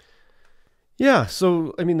together. Yeah.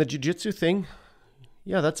 So, I mean, the jiu-jitsu thing,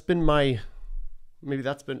 yeah, I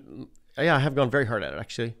have gone very hard at it,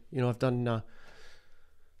 actually. I've done a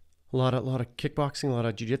lot of kickboxing, a lot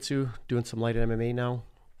of jiu-jitsu, doing some light MMA now.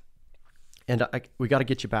 And we got to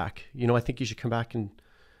get you back. I think you should come back and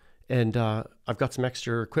I've got some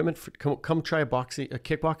extra equipment. Come try a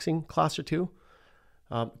kickboxing class or two,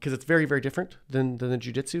 because it's very, very different than the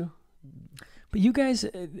jiu-jitsu. But you guys,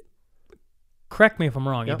 correct me if I'm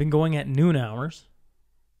wrong. Yep. You've been going at noon hours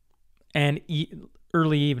and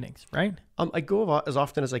early evenings, right? I go as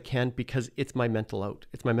often as I can because it's my mental out.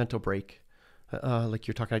 It's my mental break. Like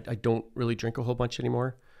you're talking, I don't really drink a whole bunch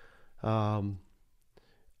anymore.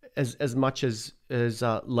 As much as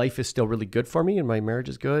life is still really good for me and my marriage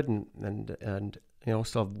is good and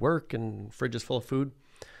still have work and fridge is full of food.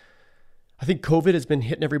 I think COVID has been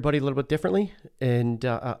hitting everybody a little bit differently, and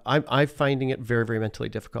I'm finding it very, very mentally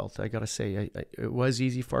difficult. I gotta say, it was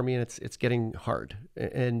easy for me, and it's getting hard,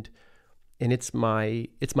 and it's my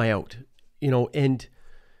out, and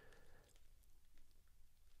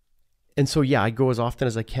so yeah, I go as often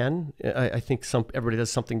as I can. I think everybody does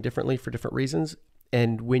something differently for different reasons,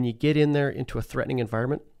 and when you get in there into a threatening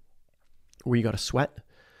environment where you got to sweat,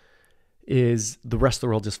 is the rest of the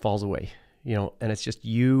world just falls away. And it's just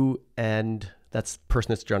you and that's person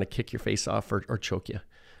that's trying to kick your face off or choke you.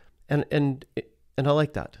 And I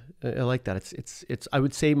like that. I like that. It's I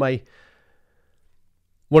would say one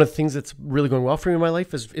of the things that's really going well for me in my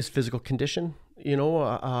life is physical condition.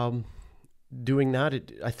 Doing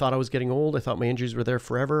that, I thought I was getting old. I thought my injuries were there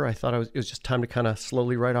forever. I thought it was just time to kind of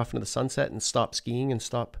slowly ride off into the sunset and stop skiing and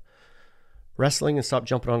stop wrestling and stop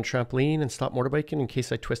jumping on a trampoline and stop motorbiking in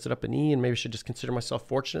case I twisted up a knee, and maybe I should just consider myself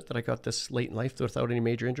fortunate that I got this late in life without any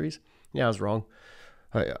major injuries. Yeah, I was wrong.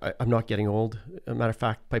 I'm not getting old. As a matter of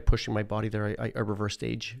fact, by pushing my body there, I reversed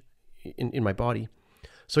age in my body.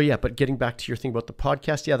 So yeah, but getting back to your thing about the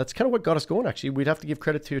podcast, yeah, that's kind of what got us going, actually. We'd have to give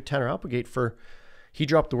credit to Tanner Applegate he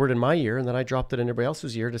dropped the word in my ear, and then I dropped it in everybody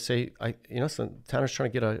else's ear to say, so Tanner's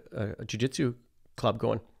trying to get a jiu-jitsu club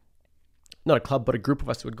going. Not a club, but a group of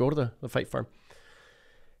us would go to the fight farm.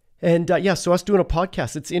 And so us doing a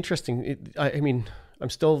podcast, it's interesting. I'm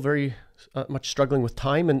still very much struggling with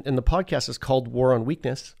time, and the podcast is called War on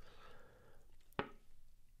Weakness.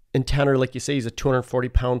 And Tanner, like you say, he's a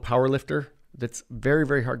 240-pound power lifter that's very,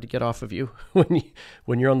 very hard to get off of you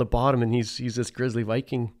when you're on the bottom, and he's this grizzly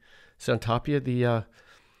Viking on top of you.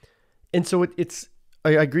 And so I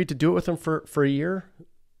agreed to do it with him for a year.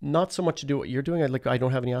 Not so much to do what you're doing. I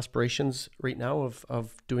don't have any aspirations right now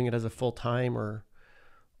of doing it as a full time or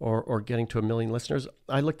getting to 1 million listeners.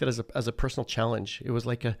 I looked at it as a personal challenge. It was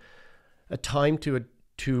like a time to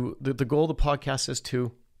the goal of the podcast is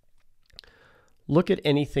to look at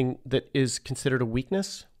anything that is considered a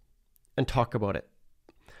weakness and talk about it,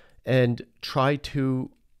 and try to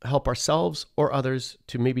help ourselves or others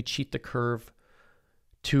to maybe cheat the curve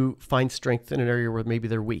to find strength in an area where maybe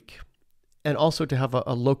they're weak. And also to have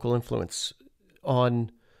a local influence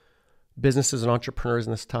on businesses and entrepreneurs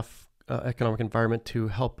in this tough economic environment to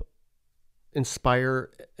help inspire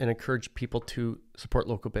and encourage people to support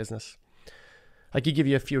local business. I could give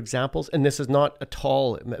you a few examples, and this is not at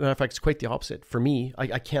all, matter of fact, it's quite the opposite. For me,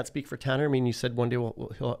 I can't speak for Tanner. I mean, you said one day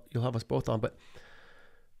you'll have us both on, but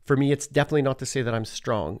for me, it's definitely not to say that I'm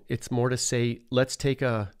strong. It's more to say, let's take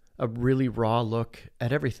a really raw look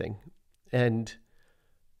at everything and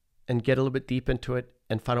get a little bit deep into it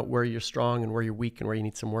and find out where you're strong and where you're weak and where you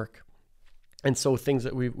need some work. And so things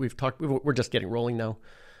that we've talked, we're just getting rolling now.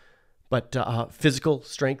 But physical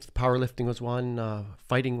strength, powerlifting was one,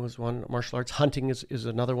 fighting was one, martial arts, hunting is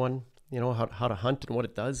another one, how to hunt and what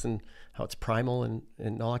it does and how it's primal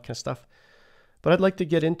and all that kind of stuff. But I'd like to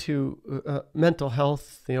get into mental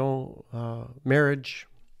health, marriage,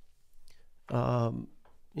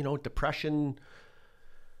 depression,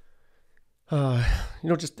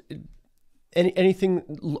 just anything,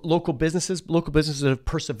 local businesses that have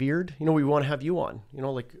persevered. We want to have you on,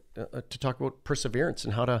 to talk about perseverance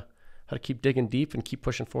and how to keep digging deep and keep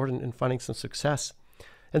pushing forward and finding some success.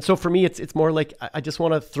 And so for me, it's more like I just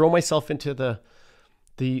want to throw myself into the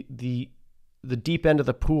deep end of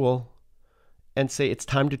the pool and say it's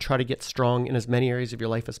time to try to get strong in as many areas of your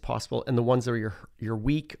life as possible. And the ones that are you're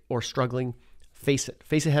weak or struggling, face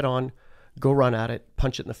it head on, go run at it,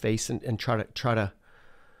 punch it in the face, and try to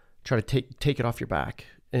take it off your back.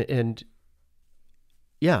 And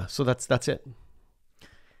yeah, so that's it.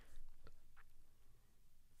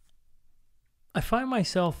 I find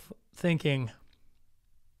myself thinking,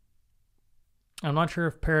 I'm not sure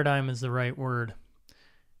if paradigm is the right word.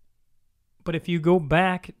 But if you go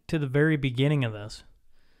back to the very beginning of this,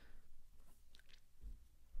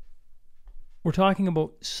 we're talking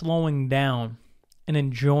about slowing down and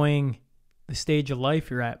enjoying the stage of life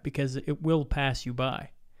you're at because it will pass you by.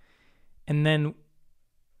 And then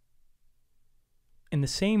in the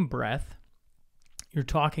same breath, you're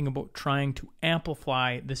talking about trying to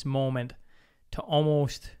amplify this moment to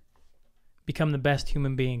almost become the best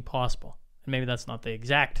human being possible. And maybe that's not the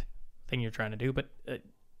exact thing you're trying to do, but,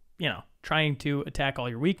 trying to attack all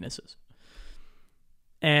your weaknesses.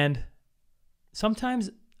 And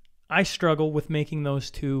sometimes I struggle with making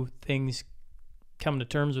those two things come to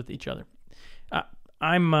terms with each other.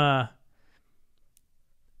 I'm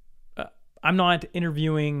not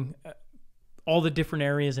interviewing all the different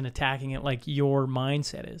areas and attacking it like your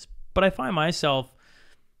mindset is, but I find myself,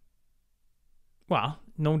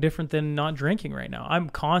 no different than not drinking right now.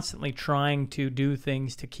 I'm constantly trying to do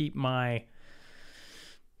things to keep my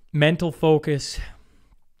mental focus,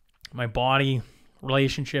 my body,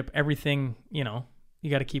 relationship, everything, you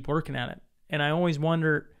got to keep working at it. And I always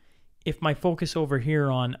wonder if my focus over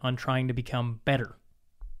here on trying to become better,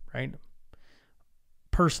 right,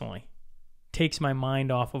 personally, takes my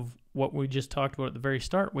mind off of what we just talked about at the very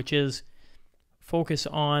start, which is focus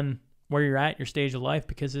on where you're at, your stage of life,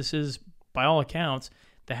 because this is, by all accounts,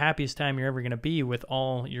 the happiest time you're ever going to be with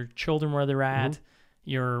all your children where they're at,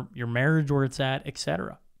 your marriage where it's at,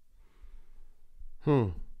 etc.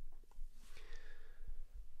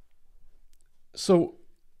 So,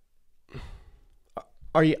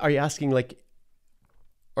 are you asking like,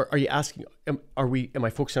 are you asking? Am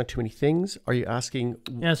I focusing on too many things? Are you asking?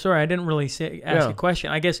 Yeah, sorry, I didn't really ask a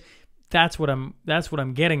question. I guess that's what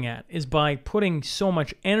I'm getting at is by putting so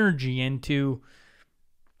much energy into,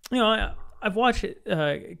 I've watched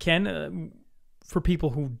Ken. For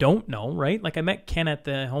people who don't know, right? Like I met Ken at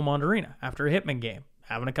the Homond Arena after a Hitman game,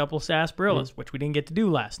 having a couple of sarsaparillas, which we didn't get to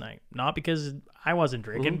do last night. Not because I wasn't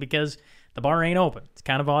drinking, because the bar ain't open. It's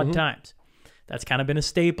kind of odd times. That's kind of been a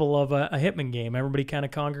staple of a Hitman game. Everybody kind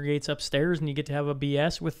of congregates upstairs and you get to have a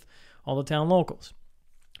BS with all the town locals.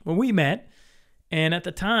 When we met, and at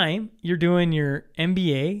the time, you're doing your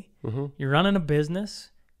MBA, you're running a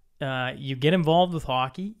business, you get involved with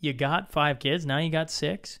hockey, you got 5 kids, now you got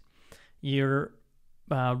 6. You're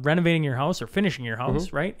renovating your house or finishing your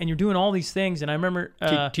house, right? And you're doing all these things. And I remember...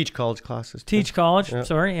 teach college classes. Teach college,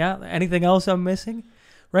 sorry, yeah. Anything else I'm missing?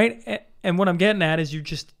 Right? And what I'm getting at is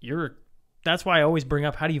that's why I always bring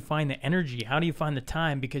up, how do you find the energy? How do you find the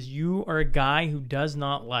time? Because you are a guy who does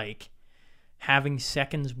not like having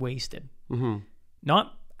seconds wasted.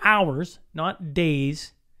 Not hours, not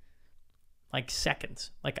days, like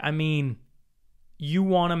seconds. Like, I mean, you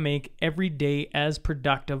want to make every day as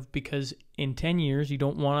productive because in 10 years, you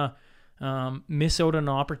don't want to miss out on an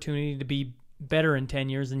opportunity to be better in 10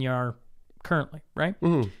 years than you are currently, right?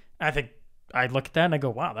 I think I look at that and I go,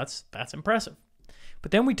 wow, that's impressive.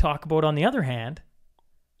 But then we talk about, on the other hand,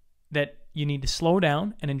 that you need to slow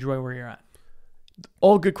down and enjoy where you're at.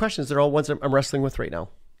 All good questions. They're all ones I'm wrestling with right now.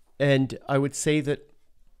 And I would say that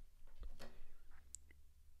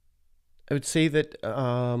I don't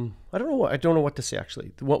know what to say,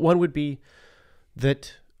 actually. One would be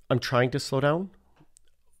that I'm trying to slow down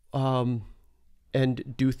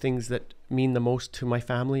and do things that mean the most to my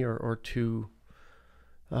family or to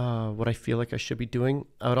what I feel like I should be doing.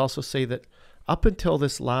 I would also say that up until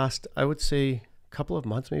this last, I would say, couple of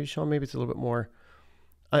months, maybe, Sean, maybe it's a little bit more,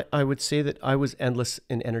 I would say that I was endless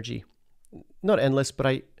in energy. Not endless,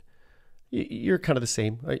 but you're kind of the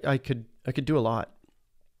same. I could do a lot.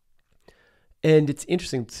 And it's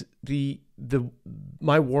interesting,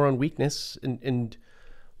 my war on weakness, and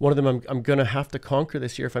one of them I'm going to have to conquer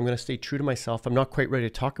this year if I'm going to stay true to myself. I'm not quite ready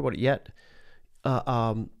to talk about it yet.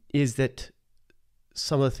 Is that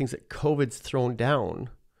some of the things that COVID's thrown down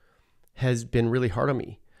has been really hard on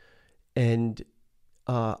me, and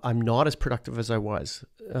I'm not as productive as I was.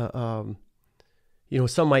 Some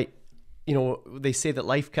might, they say that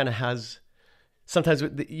life kind of has. Sometimes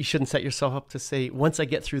you shouldn't set yourself up to say, once I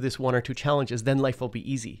get through this 1 or 2 challenges, then life will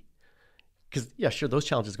be easy. Because, yeah, sure, those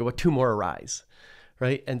challenges go, but 2 more arise,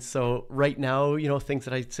 right? And so right now, things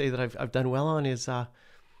that I'd say that I've done well on is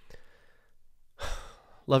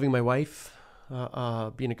loving my wife,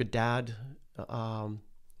 being a good dad,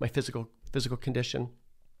 my physical condition,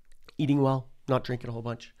 eating well, not drinking a whole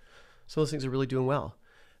bunch. So those things are really doing well.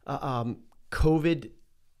 COVID,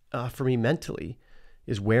 for me mentally,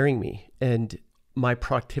 is wearing me, and my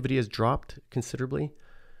productivity has dropped considerably.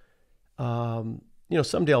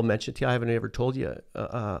 Someday I'll mention it to you. I haven't ever told you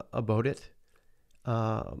about it.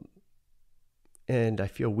 and I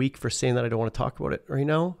feel weak for saying that I don't want to talk about it right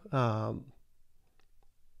now.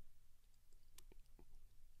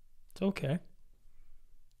 It's okay.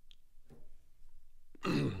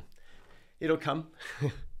 It'll come.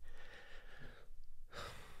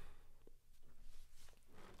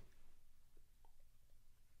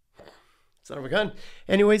 Son of a gun.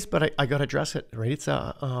 Anyways, but I gotta address it, right? It's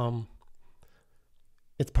part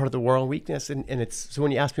of the war on weakness, and it's so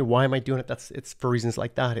when you ask me why am I doing it, it's for reasons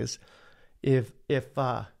like that. Is if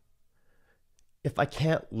I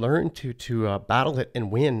can't learn to battle it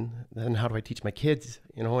and win, then how do I teach my kids?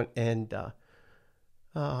 You know,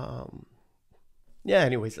 yeah.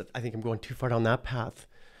 Anyways, I think I'm going too far down that path,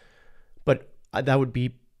 but that'd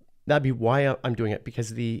be why I'm doing it,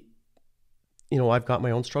 because I've got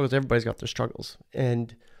my own struggles. Everybody's got their struggles,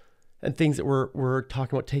 and things that we're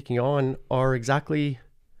talking about taking on are exactly,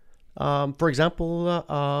 for example,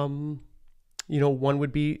 one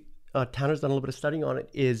would be, Tanner's done a little bit of studying on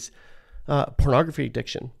it, is pornography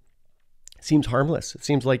addiction. It seems harmless. It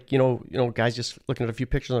seems like, guys just looking at a few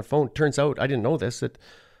pictures on their phone. Turns out, I didn't know this, that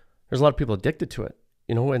there's a lot of people addicted to it,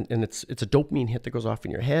 and it's a dopamine hit that goes off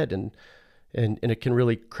in your head, and it can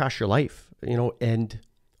really crash your life, and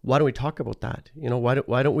why don't we talk about that?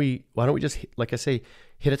 Why don't we just, like I say,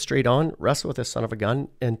 hit it straight on, wrestle with this son of a gun,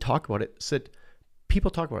 and talk about it. So that people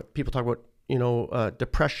talk about it. People talk about,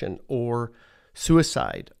 depression or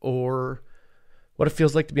suicide, or what it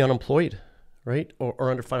feels like to be unemployed, right? Or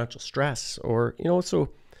under financial stress, or,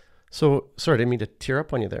 so sorry, I didn't mean to tear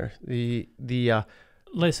up on you there.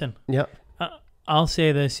 Listen. Yeah. I'll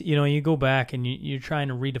say this, you go back and you're trying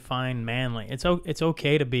to redefine manly. It's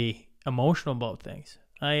okay to be emotional about things.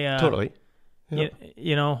 Totally. Yeah.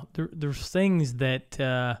 There's things that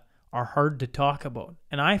are hard to talk about.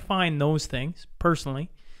 And I find those things,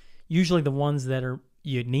 personally, usually the ones that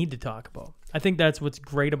you need to talk about. I think that's what's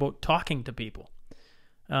great about talking to people.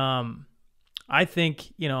 I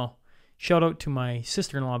think, shout out to my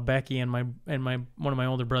sister-in-law, Becky, and one of my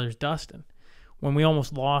older brothers, Dustin. When we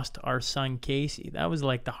almost lost our son, Casey, that was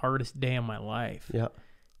like the hardest day of my life. Yeah.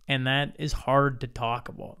 And that is hard to talk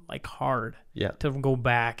about, like hard to go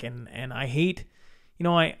back. And I hate,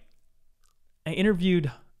 I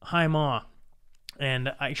interviewed Hai Ma,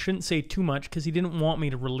 and I shouldn't say too much because he didn't want me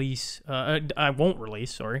to release, I won't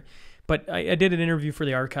release, sorry. But I did an interview for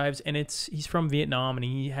the archives, and he's from Vietnam, and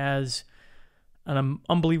he has an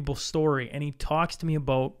unbelievable story. And he talks to me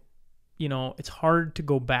about, it's hard to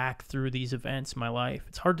go back through these events in my life.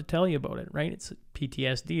 It's hard to tell you about it, right? It's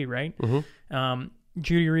PTSD, right? Mm-hmm.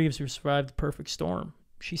 Judy Reeves, who survived the perfect storm,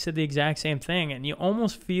 she said the exact same thing. And you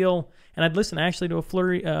almost feel, and I'd listen actually to a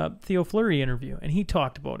Theo Fleury interview, and he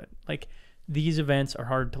talked about it. Like, these events are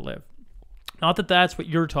hard to live. Not that that's what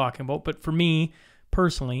you're talking about, but for me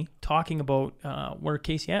personally, talking about where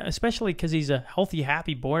Casey, especially because he's a healthy,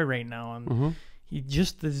 happy boy right now, and he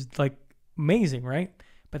just is like amazing, right?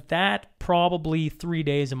 But that probably 3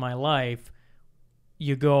 days of my life,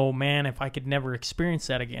 you go, man, if I could never experience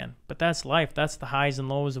that again. But that's life. That's the highs and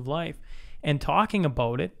lows of life. And talking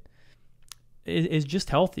about it is just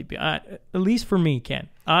healthy. At least for me, Ken.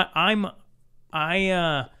 I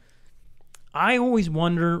always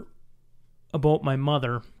wonder about my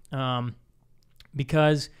mother,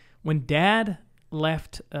 because when Dad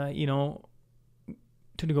left, to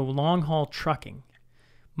go long haul trucking,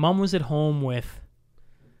 Mom was at home with.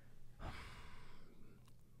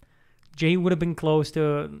 Jay would have been close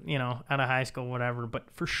to, out of high school, whatever,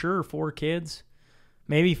 but for sure 4 kids,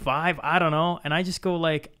 maybe 5, I don't know. And I just go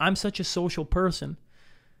like, I'm such a social person.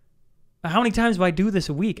 How many times do I do this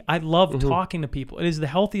a week? I love talking to people. It is the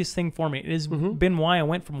healthiest thing for me. It has been why I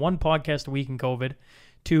went from 1 podcast a week in COVID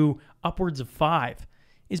to upwards of 5,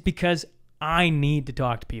 is because I need to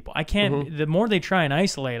talk to people. I can't, the more they try and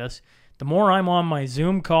isolate us, the more I'm on my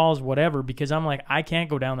Zoom calls, whatever, because I'm like, I can't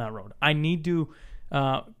go down that road. I need to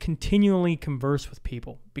continually converse with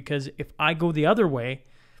people, because if I go the other way,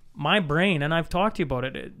 my brain, and I've talked to you about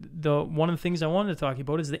it, one of the things I wanted to talk to you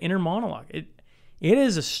about is the inner monologue. It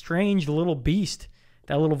is a strange little beast,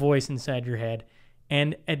 that little voice inside your head,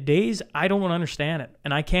 and at days I don't understand it,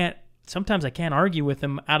 and sometimes I can't argue with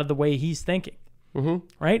him out of the way he's thinking.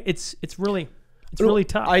 Right? It's really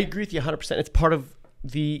tough. I agree with you 100%. It's part of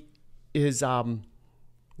again,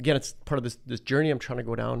 it's part of this journey I'm trying to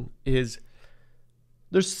go down.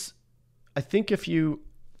 I think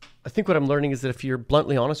what I'm learning is that if you're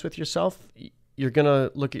bluntly honest with yourself, you're going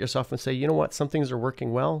to look at yourself and say, you know what, some things are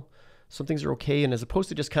working well, some things are okay. And as opposed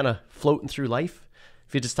to just kind of floating through life,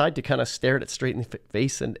 if you decide to kind of stare at it straight in the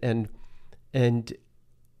face and there's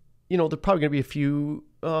probably going to be a few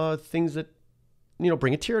things that,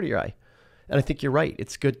 bring a tear to your eye. And I think you're right.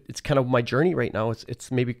 It's good. It's kind of my journey right now.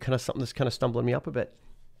 It's maybe kind of something that's kind of stumbling me up a bit.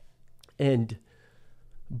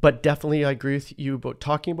 But definitely I agree with you about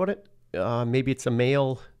talking about it. Maybe it's a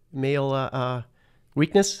male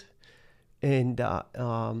weakness, and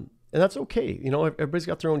that's okay. You know, everybody's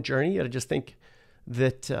got their own journey. I just think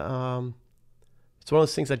that it's one of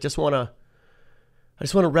those things I just want to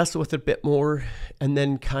wrestle with it a bit more, and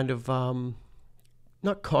then kind of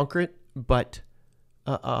not conquer it, but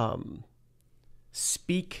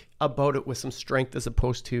speak about it with some strength as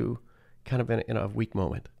opposed to kind of in a weak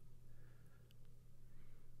moment.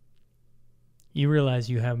 You realize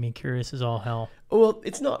you have me curious as all hell. Well,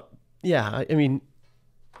 it's not. Yeah, I mean,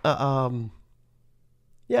 yeah,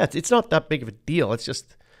 it's not that big of a deal. It's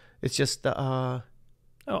just. Oh,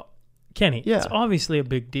 Kenny. Yeah. It's obviously a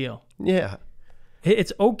big deal. Yeah.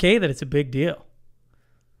 It's okay that it's a big deal.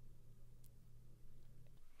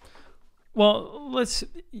 Well,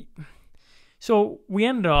 so we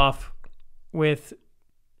ended off with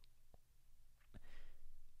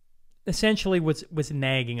essentially what's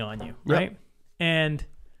nagging on you, right? Yep. And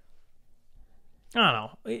I don't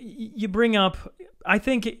know, you bring up, I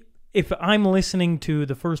think if I'm listening to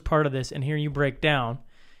the first part of this and hear you break down,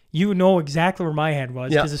 you know exactly where my head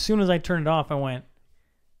was, because as soon as I turned it off, I went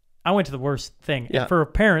to the worst thing. Yeah. For a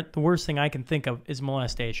parent, the worst thing I can think of is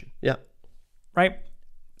molestation. Yeah. Right?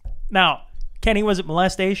 Now, Kenny, was it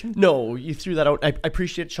molestation? No, you threw that out. I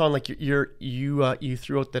appreciate it, Sean. Like you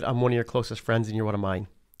threw out that I'm one of your closest friends and you're one of mine,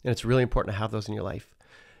 and it's really important to have those in your life.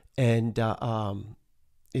 And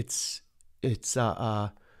it's you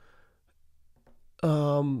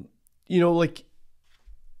know, like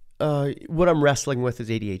what I'm wrestling with is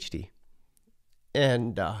ADHD,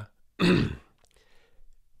 and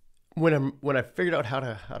when I figured out how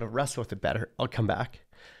to wrestle with it better, I'll come back.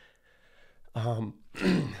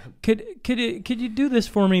 Could you do this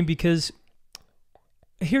for me? Because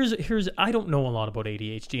here's I don't know a lot about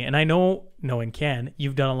ADHD, and I know, knowing Ken,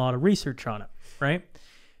 you've done a lot of research on it, right?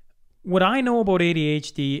 What I know about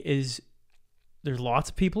ADHD is there's lots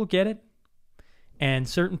of people who get it, and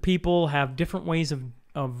certain people have different ways of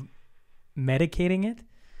medicating it,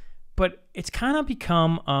 but it's kind of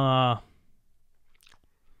become a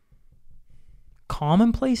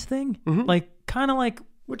commonplace thing, like kind of like,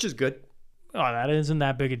 which is good. Oh, that isn't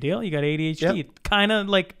that big a deal. You got ADHD. Yep. Kind of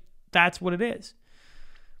like that's what it is.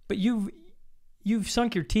 But you've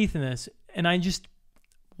sunk your teeth in this, and I just,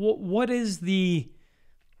 what is the,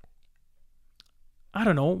 I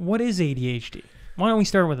don't know, what is ADHD? Why don't we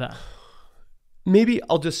start with that? Maybe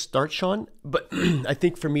I'll just start, Sean, but I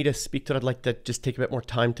think for me to speak to it, I'd like to just take a bit more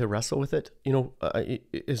time to wrestle with it. You know,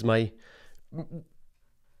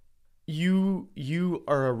 you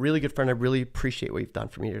are a really good friend. I really appreciate what you've done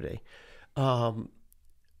for me today. And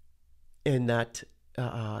that,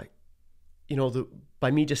 you know, by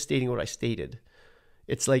me just stating what I stated,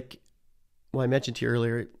 it's like, well, I mentioned to you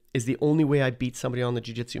earlier, is the only way I beat somebody on the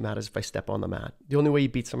jiu-jitsu mat is if I step on the mat. The only way you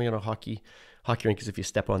beat somebody on a hockey rink is if you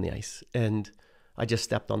step on the ice. And I just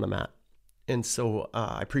stepped on the mat. And so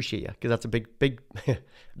I appreciate you, because that's a big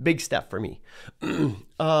step for me.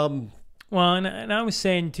 Well, and I was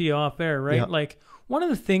saying to you off air, right? Yeah. Like, one of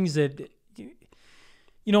the things that, you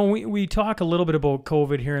know, we talk a little bit about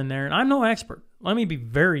COVID here and there, and I'm no expert. Let me be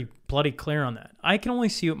very bloody clear on that. I can only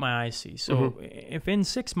see what my eyes see. So if in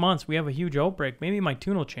 6 months we have a huge outbreak, maybe my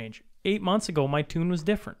tune will change. 8 months ago, my tune was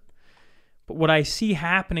different. But what I see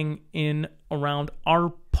happening in around our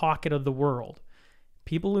pocket of the world,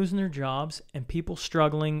 people losing their jobs and people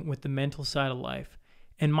struggling with the mental side of life.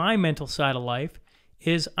 And my mental side of life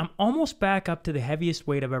is I'm almost back up to the heaviest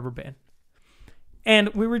weight I've ever been. And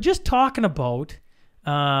we were just talking about,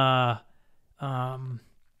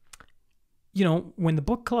 you know, when the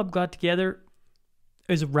book club got together,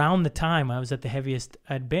 it was around the time I was at the heaviest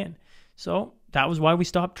I'd been. So that was why we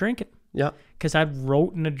stopped drinking. Yeah. Because I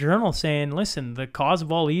wrote in a journal saying, listen, the cause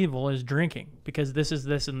of all evil is drinking, because this is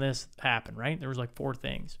this and this happened, right? There was like 4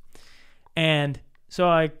 things. And so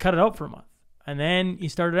I cut it out for a month. And then you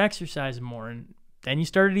started exercising more, and then you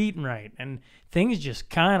started eating right, and things just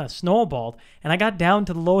kind of snowballed, and I got down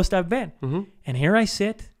to the lowest I've been. And here I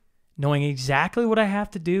sit, knowing exactly what I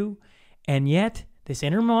have to do, and yet this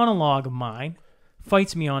inner monologue of mine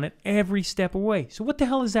fights me on it every step away. So what the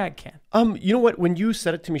hell is that, Ken? You know what? When you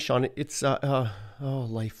said it to me, Sean, it's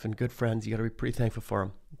life and good friends. You got to be pretty thankful for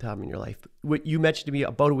them, to have them in your life. What you mentioned to me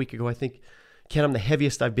about a week ago, I think, Ken, I'm the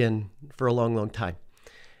heaviest I've been for a long, long time.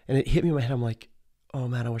 And it hit me in my head. I'm like, oh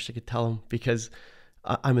man, I wish I could tell him, because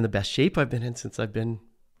I'm in the best shape I've been in since I've been,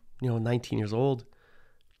 19 years old.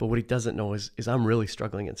 But what he doesn't know is I'm really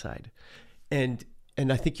struggling inside. And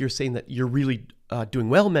I think you're saying that you're really doing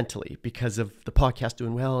well mentally because of the podcast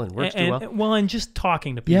doing well and works doing well. Well, and just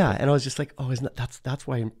talking to people. Yeah, and I was just like, oh, isn't that's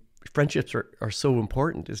why friendships are so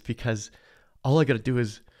important, is because all I got to do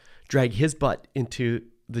is drag his butt into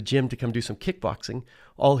the gym to come do some kickboxing.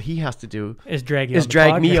 All he has to do is drag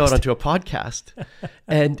me out onto a podcast,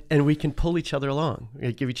 and we can pull each other along,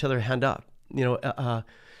 give each other a hand up,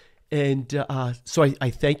 so I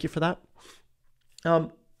thank you for that.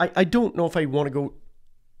 I don't know if I want to go.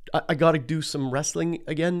 I got to do some wrestling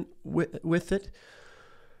again with it,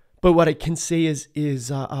 but what I can say is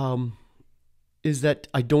that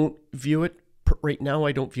I don't view it right now.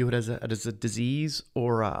 I don't view it as a disease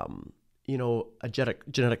or a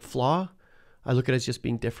genetic flaw. I look at it as just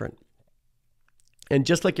being different, and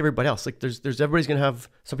just like everybody else, like there's everybody's gonna have,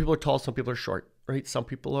 some people are tall, some people are short, right? Some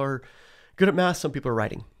people are good at math, some people are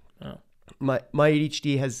writing. Oh. My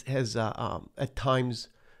ADHD has at times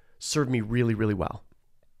served me really, really well.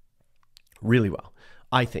 Really well,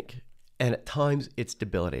 I think. And at times it's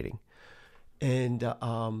debilitating. And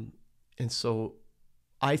so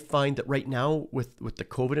I find that right now with the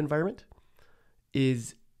COVID environment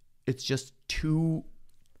it's just too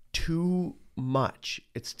much.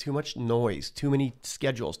 It's too much noise, too many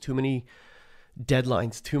schedules, too many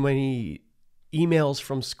deadlines, too many emails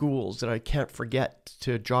from schools that I can't forget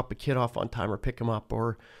to drop a kid off on time or pick him up,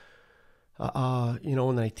 or and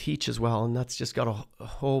then I teach as well, and that's just got a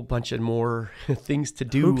whole bunch of more things to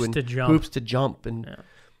do, hoops to jump, and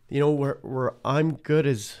where I'm good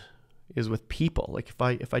is with people. Like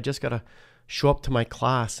if I just gotta show up to my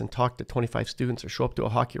class and talk to 25 students, or show up to a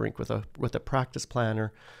hockey rink with a practice plan,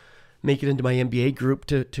 or make it into my MBA group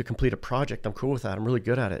to complete a project, I'm cool with that. I'm really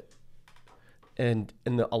good at it, and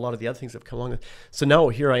a lot of the other things have come along. So now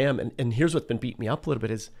here I am, and here's what's been beating me up a little bit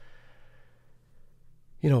is,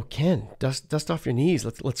 Ken, dust off your knees.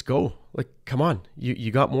 Let's go. Like, come on.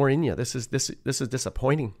 You got more in you. This is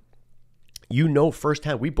disappointing.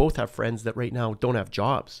 Firsthand, we both have friends that right now don't have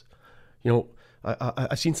jobs.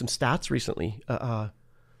 I've seen some stats recently. What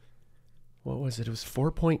was it? It was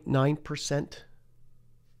 4.9%.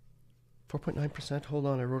 4.9%. Hold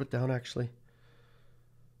on, I wrote it down actually.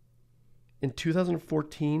 In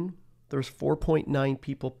 2014, there was 4.9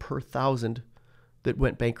 people per 1,000 that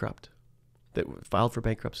went bankrupt, that filed for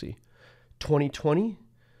bankruptcy. 2020,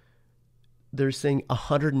 they're saying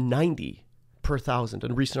 190 per 1,000.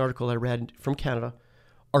 In a recent article I read from Canada,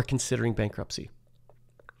 are considering bankruptcy.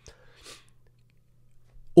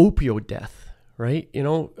 Opioid death, right?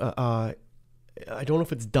 I don't know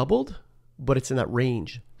if it's doubled, but it's in that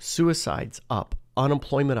range. Suicides up,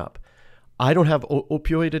 unemployment up. I don't have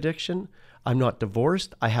opioid addiction. I'm not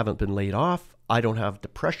divorced. I haven't been laid off. I don't have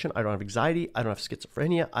depression. I don't have anxiety. I don't have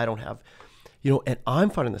schizophrenia. I don't have, and I'm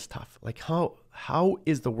finding this tough. Like how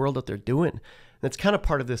is the world out there doing? And it's kind of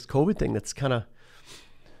part of this COVID thing that's kind of,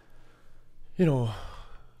 I'd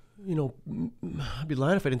be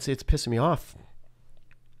lying if I didn't say it's pissing me off,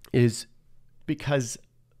 is because,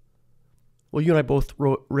 well, you and I both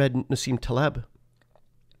read Nassim Taleb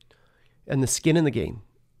and The Skin in the Game,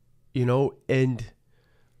 and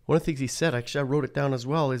one of the things he said, actually I wrote it down as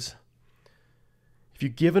well, is if you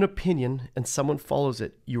give an opinion and someone follows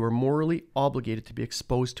it, you are morally obligated to be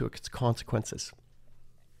exposed to its consequences.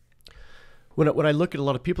 When I look at a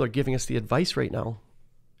lot of people are giving us the advice right now,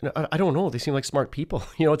 I don't know, they seem like smart people.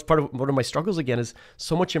 It's part of one of my struggles again, is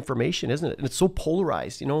so much information, isn't it? And it's so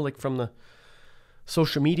polarized, like from the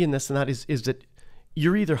social media and this and that, is that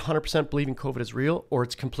you're either 100% believing COVID is real or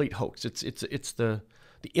it's complete hoax. It's the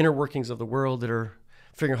inner workings of the world that are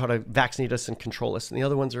figuring out how to vaccinate us and control us. And the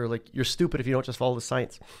other ones are like, you're stupid if you don't just follow the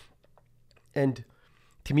science. And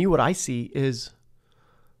to me, what I see is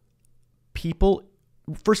people,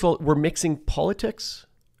 first of all, we're mixing politics,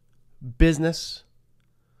 business,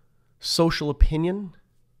 social opinion,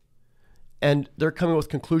 and they're coming with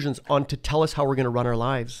conclusions on to tell us how we're going to run our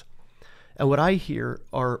lives. And what I hear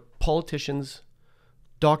are politicians,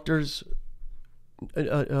 doctors,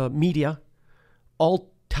 media,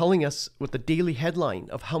 all telling us with the daily headline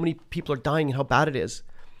of how many people are dying and how bad it is.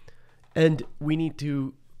 And we need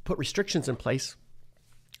to put restrictions in place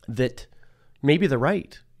that maybe they're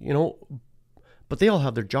right, but they all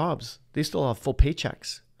have their jobs. They still have full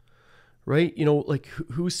paychecks, right? Like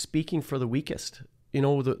who's speaking for the weakest?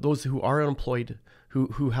 Those who are unemployed,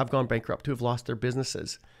 who have gone bankrupt, who have lost their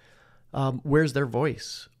businesses. Where's their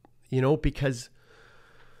voice? Because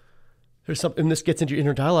there's something, and this gets into your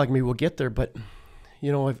inner dialogue, maybe we'll get there, but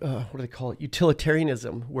what do they call it?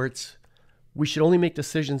 Utilitarianism, where we should only make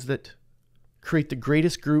decisions that create the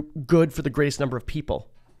greatest good for the greatest number of people.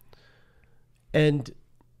 And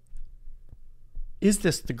is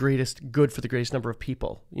this the greatest good for the greatest number of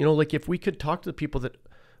people? You know, like if we could talk to the people that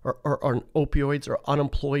are on opioids or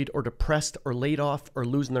unemployed or depressed or laid off or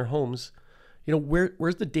losing their homes, you know,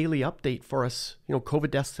 where's the daily update for us? You know,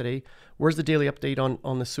 COVID deaths today. Where's the daily update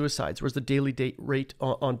on the suicides? Where's the daily rate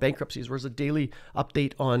on bankruptcies? Where's the daily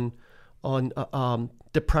update on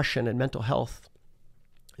depression and mental health?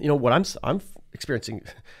 You know, what I'm experiencing,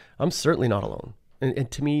 I'm certainly not alone.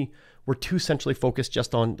 And to me, we're too centrally focused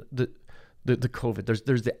just on the COVID.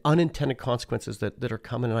 There's the unintended consequences that are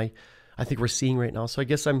coming, and I think we're seeing right now. So I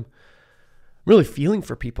guess I'm really feeling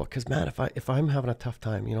for people, because man, if I'm having a tough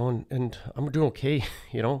time, you know, and I'm doing okay,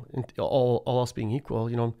 you know, and all else being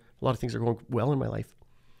equal, you know, a lot of things are going well in my life.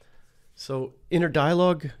 So inner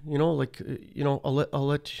dialogue, you know, like, you know, I'll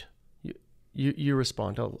let you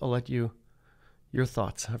respond. I'll let your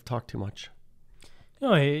thoughts. I've talked too much.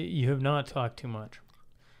 No, you have not talked too much.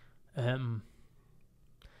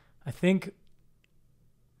 I think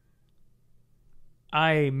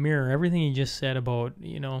I mirror everything you just said about,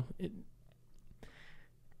 you know,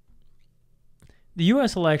 the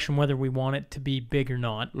U.S. election, whether we want it to be big or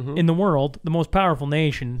not, in the world, the most powerful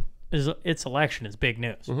nation, its election is big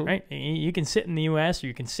news, right? You can sit in the U.S. or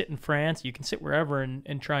you can sit in France, you can sit wherever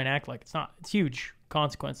and try and act like it's not. It's huge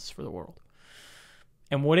consequences for the world.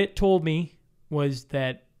 And what it told me was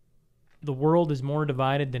that the world is more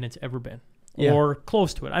divided than it's ever been, or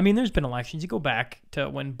close to it. I mean, there's been elections. You go back to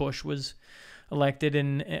when Bush was elected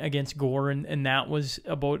and against Gore, and that was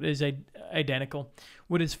about as identical.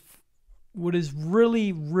 What is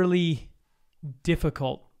really, really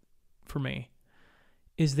difficult for me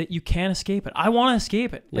is that you can't escape it. I want to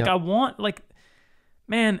escape it. Like, I want, like,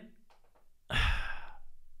 man,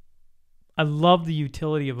 I love the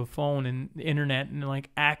utility of a phone and the internet and, like,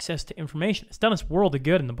 access to information. It's done us world of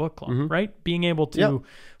good in the book club, right? Being able to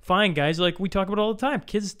find guys, like we talk about all the time.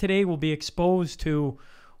 Kids today will be exposed to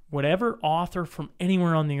whatever author from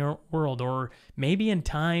anywhere on the world, or maybe in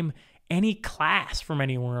time, any class from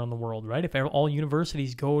anywhere on the world, right? If all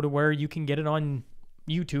universities go to where you can get it on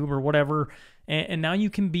YouTube or whatever, and now you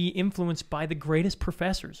can be influenced by the greatest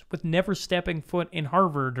professors with never stepping foot in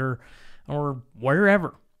Harvard or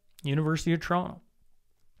wherever, University of Toronto.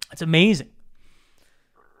 It's amazing.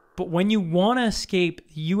 But when you want to escape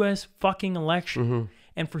the U.S. fucking election,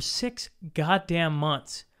 and for 6 goddamn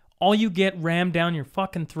months, all you get rammed down your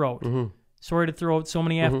fucking throat, sorry to throw out so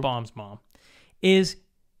many F-bombs, Mom, is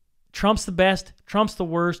Trump's the best, Trump's the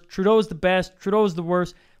worst, Trudeau's the best, Trudeau's the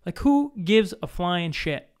worst. Like, who gives a flying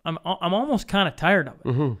shit? I'm almost kind of tired of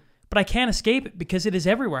it. But I can't escape it because it is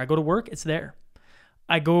everywhere. I go to work, it's there.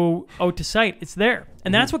 I go out to site, it's there.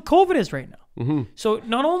 And that's what COVID is right now. So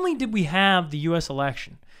not only did we have the U.S.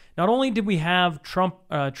 election, not only did we have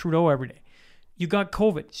Trudeau every day, you got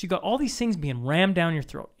COVID. So you got all these things being rammed down your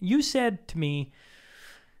throat. You said to me,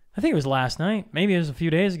 I think it was last night, maybe it was a few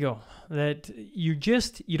days ago, that you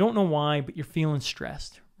don't know why, but you're feeling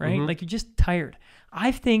stressed, right? Like, you're just tired.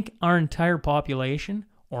 I think our entire population,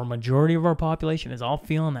 or majority of our population, is all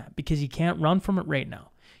feeling that, because you can't run from it right now.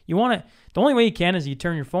 The only way you can is you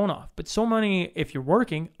turn your phone off. But so many, if you're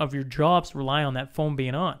working, of your jobs rely on that phone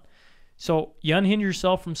being on. So you unhinge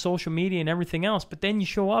yourself from social media and everything else, but then you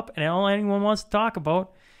show up and all anyone wants to talk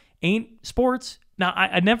about ain't sports. Now,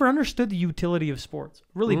 I never understood the utility of sports.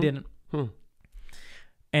 Really didn't.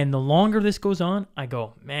 And the longer this goes on, I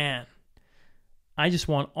go, man, I just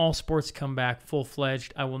want all sports to come back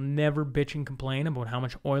full-fledged. I will never bitch and complain about how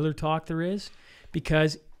much Oiler talk there is,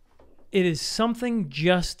 because it is something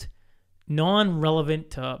just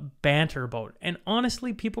non-relevant to banter about. And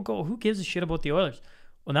honestly, people go, who gives a shit about the Oilers?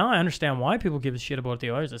 Well, now I understand why people give a shit about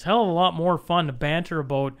the Oilers. It's a hell of a lot more fun to banter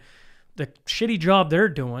about the shitty job they're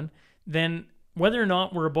doing than whether or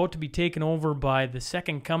not we're about to be taken over by the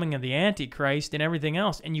second coming of the Antichrist and everything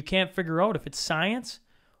else. And you can't figure out if it's science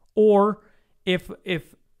or if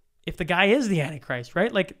the guy is the Antichrist,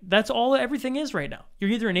 right? Like, that's all everything is right now.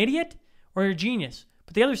 You're either an idiot or you're a genius.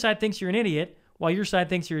 But the other side thinks you're an idiot while your side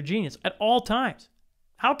thinks you're a genius at all times.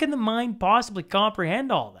 How can the mind possibly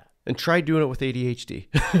comprehend all that? And try doing it with ADHD,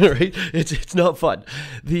 right? It's not fun.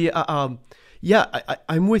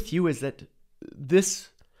 I'm with you. Is that this?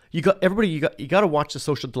 You got to watch The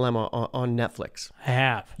Social Dilemma on Netflix. I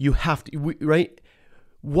have. You have to, right?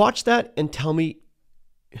 Watch that and tell me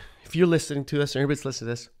if you're listening to this or anybody's listening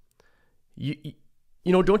to this. You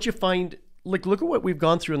know, don't you find, like, look at what we've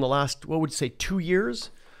gone through in the last, what would you say, 2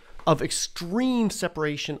 years of extreme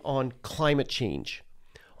separation on climate change.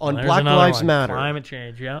 On Black Lives Matter. Climate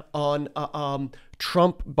change, yeah. On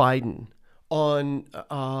Trump, Biden. On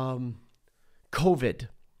COVID.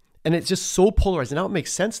 And it's just so polarized. And now it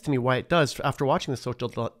makes sense to me why it does after watching the social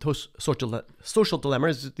dilemma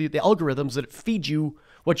is the algorithms that feed you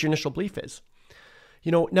what your initial belief is.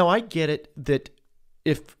 Now I get it that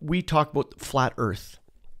if we talk about flat Earth,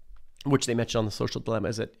 which they mentioned on the social dilemma,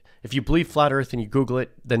 is that if you believe flat Earth and you Google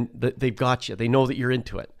it, then they've got you. They know that you're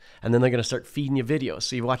into it. And then they're going to start feeding you videos.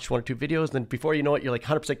 So you watch 1 or 2 videos, and then before you know it, you're like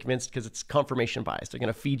 100% convinced because it's confirmation bias. They're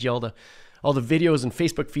going to feed you all the videos and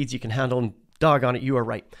Facebook feeds you can handle, and doggone it, you are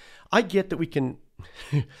right. I get that we can.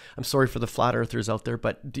 I'm sorry for the flat earthers out there,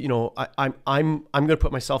 but I'm going to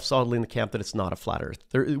put myself solidly in the camp that it's not a flat Earth.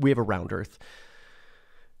 We have a round Earth.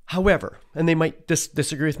 However, and they might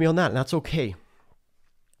disagree with me on that, and that's okay.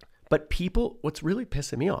 But people, what's really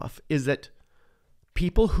pissing me off is that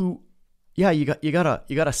people who, you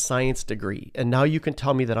got a science degree, and now you can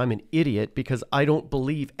tell me that I'm an idiot because I don't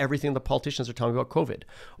believe everything the politicians are telling me about COVID,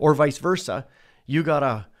 or vice versa. You got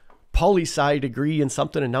a poli-sci degree in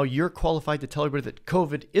something, and now you're qualified to tell everybody that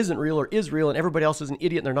COVID isn't real or is real, and everybody else is an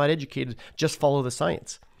idiot and they're not educated. Just follow the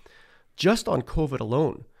science. Just on COVID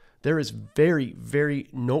alone, there is very, very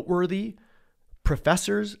noteworthy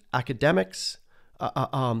professors, academics,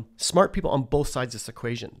 smart people on both sides of this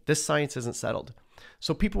equation. This science isn't settled.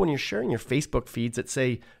 So people, when you're sharing your Facebook feeds that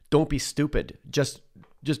say, don't be stupid, just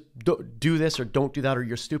do this or don't do that or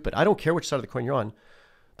you're stupid. I don't care which side of the coin you're on.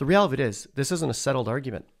 The reality of it is, this isn't a settled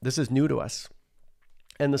argument. This is new to us.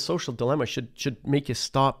 And the social dilemma should make you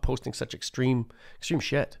stop posting such extreme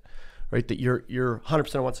shit, right? That you're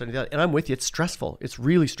 100% on one side or the other. And I'm with you. It's stressful. It's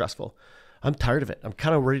really stressful. I'm tired of it. I'm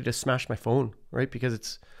kind of ready to smash my phone, right? Because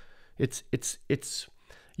it's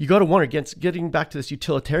you got to wonder, against getting back to this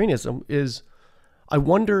utilitarianism, is I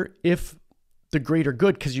wonder if the greater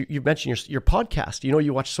good, because you mentioned your podcast,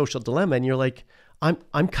 you watch Social Dilemma and you're like,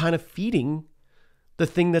 I'm kind of feeding the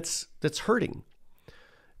thing that's hurting.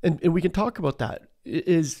 And we can talk about that.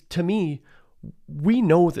 Is, to me, we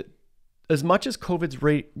know that as much as COVID's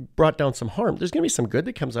brought down some harm, there's going to be some good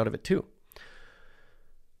that comes out of it too.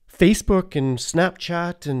 Facebook and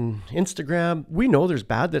Snapchat and Instagram, we know there's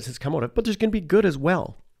bad that has come out of it, but there's going to be good as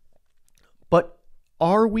well. But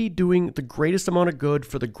are we doing the greatest amount of good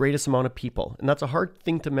for the greatest amount of people? And that's a hard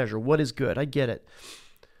thing to measure. What is good? I get it.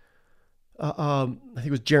 I think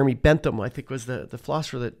it was Jeremy Bentham, I think was the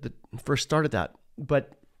philosopher that first started that.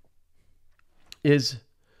 But is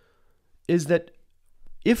that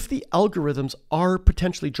if the algorithms are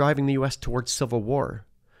potentially driving the U.S. towards civil war,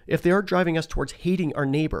 if they are driving us towards hating our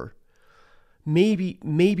neighbor, maybe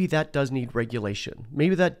that does need regulation.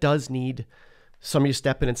 Maybe that does need somebody to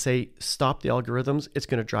step in and say, stop the algorithms. It's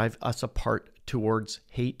going to drive us apart towards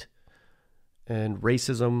hate and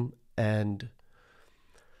racism and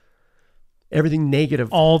everything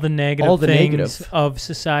negative. All the negative of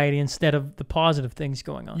society instead of the positive things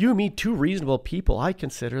going on. You and me, two reasonable people, I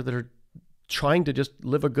consider, that are trying to just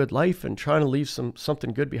live a good life and trying to leave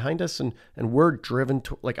something good behind us. And we're driven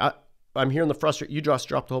to, like, I'm hearing the frustration. You just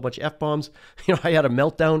dropped a whole bunch of F-bombs. I had a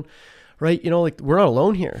meltdown, right? Like, we're not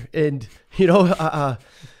alone here. And,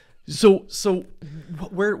 so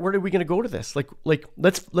where are we going to go to this? Like,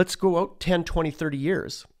 let's go out 10, 20, 30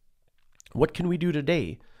 years. What can we do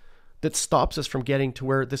today that stops us from getting to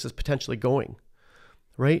where this is potentially going,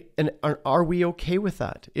 right? And are we okay with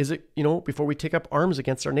that? Is it, before we take up arms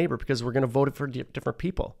against our neighbor because we're going to vote for different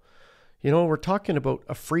people? We're talking about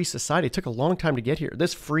a free society. It took a long time to get here.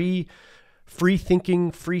 This free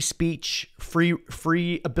thinking, free speech,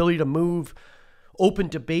 free ability to move, open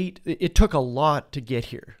debate. It took a lot to get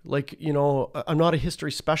here. Like, I'm not a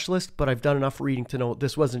history specialist, but I've done enough reading to know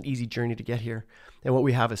this was an easy journey to get here. And what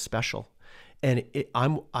we have is special. And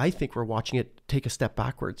I think we're watching it take a step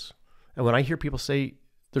backwards. And when I hear people say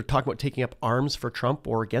they're talking about taking up arms for Trump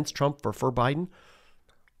or against Trump or for Biden,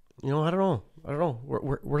 I don't know.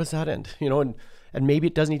 Where does that end? And maybe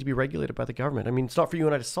it does need to be regulated by the government. I mean, it's not for you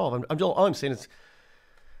and I to solve. All I'm saying is,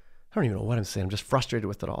 I don't even know what I'm saying. I'm just frustrated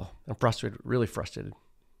with it all. I'm frustrated, really frustrated.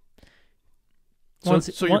 So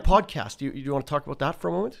your podcast, do you want to talk about that for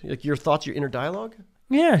a moment? Like your thoughts, your inner dialogue?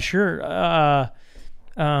 Yeah, sure.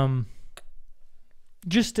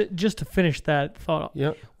 Just to finish that thought,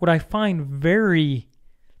 yeah. What I find very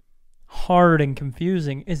hard and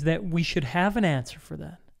confusing is that we should have an answer for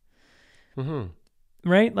that. Mm-hmm.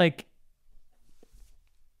 Right? Like,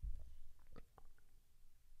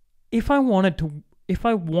 if I want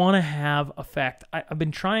to have effect, I've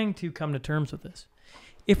been trying to come to terms with this.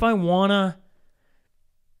 If I want to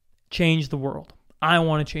change the world,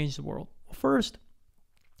 Well, first,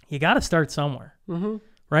 you got to start somewhere, mm-hmm.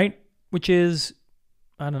 right? Which is,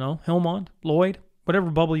 I don't know, Hillmont, Lloyd, whatever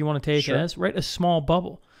bubble you want to take sure. it as, right? A small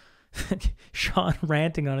bubble. Sean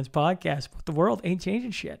ranting on his podcast, but the world ain't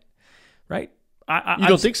changing shit. right? You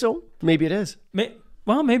don't think so? Maybe it is.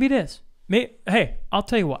 Well, maybe it is. Hey, I'll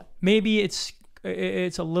tell you what. Maybe it's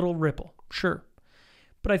a little ripple, sure,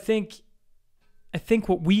 but I think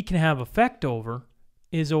what we can have effect over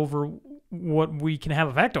is over what we can have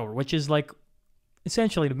effect over, which is like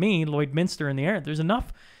essentially to me, Lloydminster in the air. There's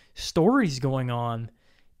enough stories going on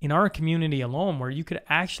in our community alone where you could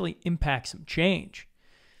actually impact some change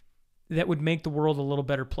that would make the world a little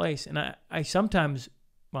better place. And I sometimes,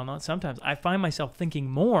 well, not sometimes, I find myself thinking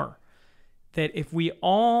more that if we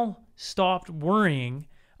all stopped worrying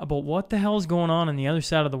about what the hell's going on the other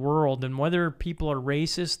side of the world and whether people are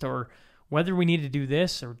racist or whether we need to do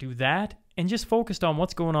this or do that, and just focused on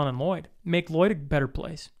what's going on in Lloyd, make Lloyd a better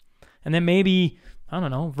place. And then maybe, I don't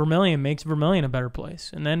know, Vermilion makes Vermilion a better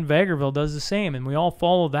place. And then Vegreville does the same. And we all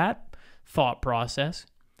follow that thought process.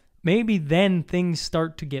 Maybe then things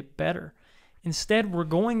start to get better. Instead, we're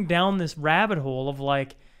going down this rabbit hole of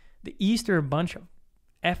like, the East are a bunch of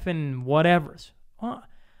effing whatevers. Well,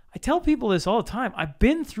 I tell people this all the time. I've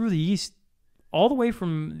been through the East, all the way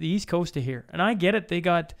from the East Coast to here. And I get it. They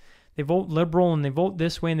vote liberal and they vote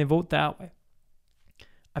this way and they vote that way.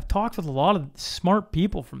 I've talked with a lot of smart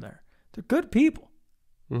people from there. They're good people.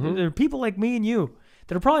 Mm-hmm. They're people like me and you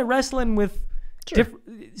that are probably wrestling with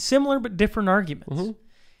similar but different arguments. Mm-hmm.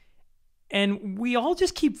 And we all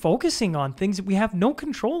just keep focusing on things that we have no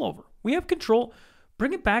control over. We have control.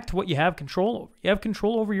 Bring it back to what you have control over. You have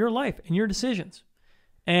control over your life and your decisions.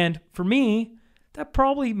 And for me, that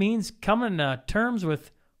probably means coming to terms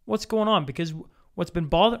with what's going on, because what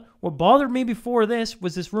bothered me before this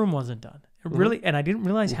was this room wasn't done. It really, and I didn't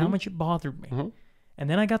realize how much it bothered me. Mm-hmm. And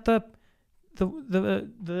then I got the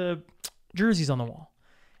jerseys on the wall.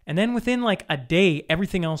 And then within like a day,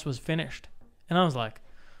 everything else was finished. And I was like,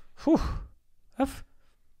 whew,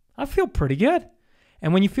 I feel pretty good.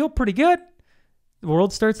 And when you feel pretty good, the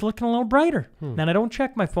world starts looking a little brighter. And I don't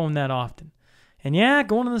check my phone that often. And yeah,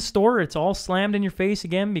 going to the store, it's all slammed in your face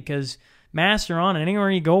again because masks are on, and anywhere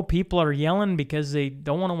you go, people are yelling because they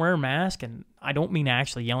don't want to wear a mask. And I don't mean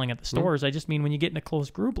actually yelling at the stores. I just mean when you get in a close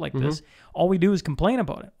group like this, all we do is complain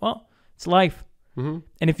about it. Well, it's life. And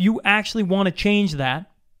if you actually want to change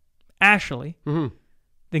that,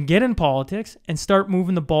 then get in politics and start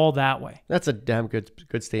moving the ball that way. That's a damn good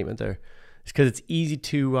statement there. It's because it's easy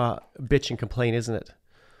to bitch and complain, isn't it?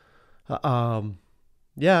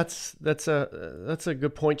 Yeah, that's a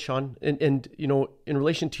good point, Sean. And you know, in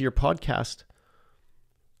relation to your podcast,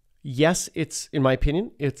 yes, it's, in my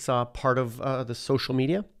opinion, it's part of the social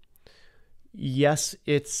media. Yes,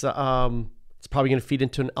 it's probably going to feed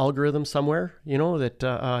into an algorithm somewhere, you know,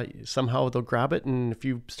 that somehow they'll grab it. And if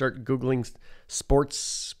you start Googling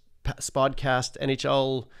sports podcast,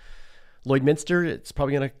 NHL, Lloydminster, it's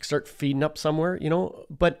probably going to start feeding up somewhere, you know.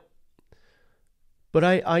 But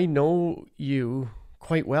I know you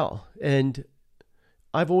quite well, and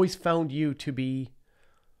I've always found you to be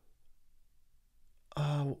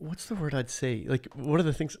what's the word I'd say? Like, one of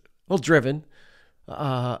the things, well, driven,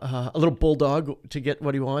 a little bulldog to get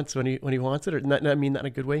what he wants when he wants it, or not, I mean that in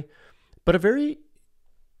a good way, but a very,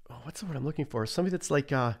 what's the word I'm looking for? Somebody that's like,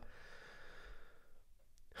 son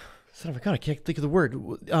of a gun, I can't think of the word.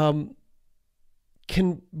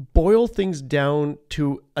 Can boil things down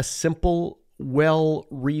to a simple,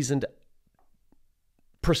 well-reasoned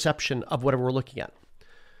perception of whatever we're looking at.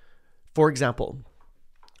 For example,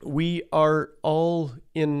 we are all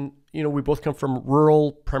in, you know, we both come from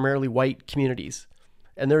rural, primarily white communities.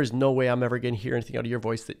 And there is no way I'm ever going to hear anything out of your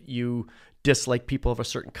voice that you dislike people of a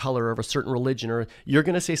certain color or of a certain religion, or you're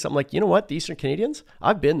going to say something like, you know what, the Eastern Canadians,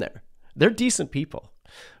 I've been there. They're decent people,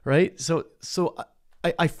 right? So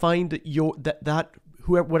I find that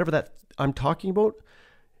whatever that I'm talking about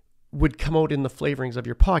would come out in the flavorings of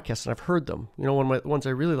your podcast, and I've heard them. You know, one of the ones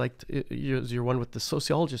I really liked is your one with the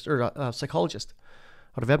sociologist or psychologist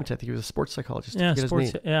out of Edmonton. I think he was a sports psychologist. Yeah,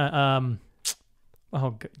 sports. Yeah.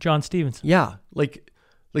 John Stevenson. Yeah, like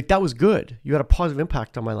that was good. You had a positive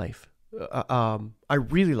impact on my life. I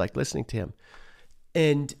really liked listening to him,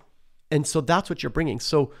 and so that's what you're bringing.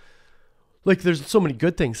 So, like, there's so many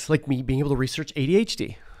good things, like me being able to research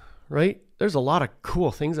ADHD, right? There's a lot of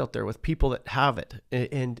cool things out there with people that have it,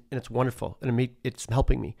 and it's wonderful, and it's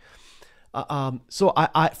helping me. So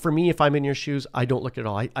for me, if I'm in your shoes, I don't look at it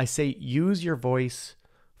all. I say use your voice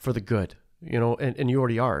for the good, you know, and you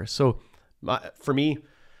already are. So for me,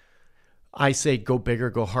 I say go bigger,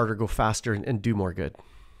 go harder, go faster, and do more good.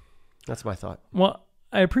 That's my thought. Well,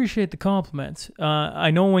 I appreciate the compliments. I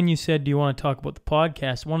know when you said, do you want to talk about the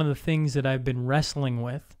podcast, one of the things that I've been wrestling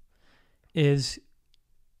with is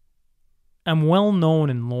I'm well known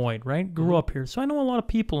in Lloyd, right? Grew up here. So I know a lot of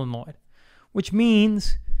people in Lloyd, which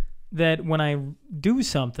means that when I do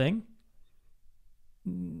something,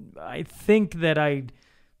 I think that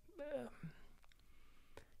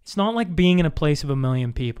it's not like being in a place of a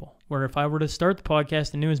million people, where if I were to start the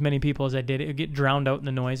podcast and knew as many people as I did, it would get drowned out in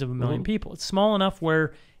the noise of a million people. It's small enough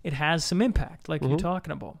where it has some impact, like you're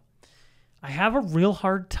talking about. I have a real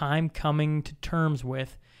hard time coming to terms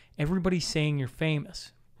with everybody saying you're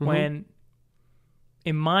famous, when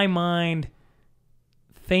in my mind,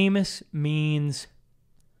 famous means,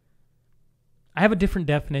 I have a different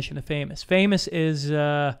definition of famous. Famous is,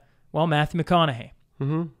 Matthew McConaughey,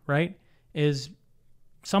 right? Is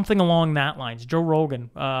something along that lines. Joe Rogan,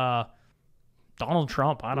 Donald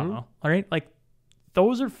Trump, I don't know. All right? Like,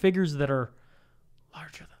 those are figures that are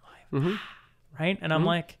larger than life, right? And I'm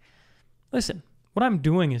like, listen, what I'm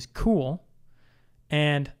doing is cool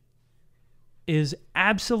and is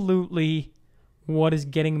absolutely what is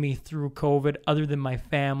getting me through COVID, other than my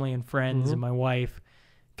family and friends and my wife,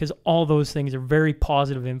 because all those things are very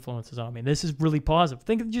positive influences on me. This is really positive.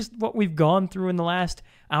 Think of just what we've gone through in the last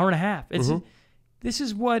hour and a half. This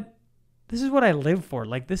is what I live for.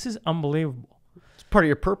 Like, this is unbelievable. It's part of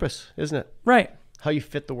your purpose, isn't it? Right. How you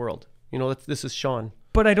fit the world. You know, this is Sean.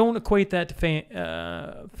 But I don't equate that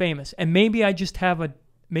to famous. And maybe I just have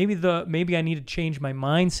maybe I need to change my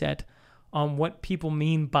mindset on what people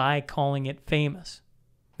mean by calling it famous.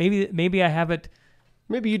 Maybe I have it.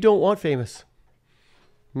 Maybe you don't want famous.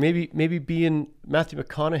 Maybe being Matthew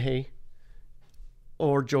McConaughey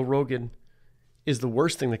or Joe Rogan is the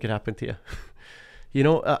worst thing that could happen to you. You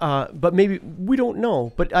know, but maybe we don't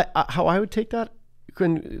know. But how I would take that,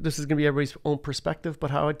 this is going to be everybody's own perspective,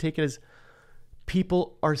 but how I would take it is,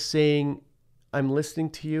 people are saying, I'm listening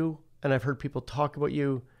to you, and I've heard people talk about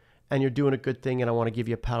you, and you're doing a good thing, and I want to give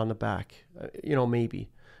you a pat on the back. You know, maybe.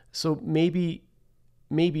 So maybe,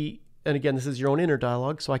 and again, this is your own inner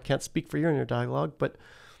dialogue, so I can't speak for your inner dialogue, but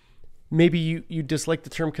maybe you dislike the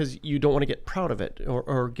term because you don't want to get proud of it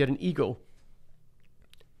or get an ego.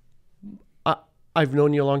 I've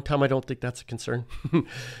known you a long time. I don't think that's a concern.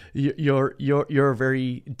 You're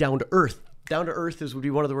very down to earth. Down to earth would be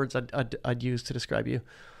one of the words I'd use to describe you.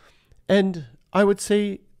 And I would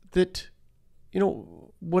say that, you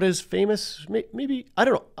know, what is famous? Maybe, I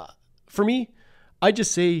don't know. For me, I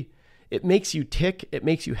just say it makes you tick. It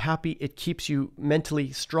makes you happy. It keeps you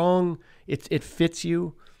mentally strong. It fits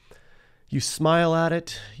you. You smile at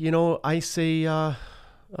it. You know, I say, you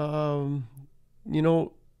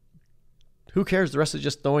know, who cares? The rest is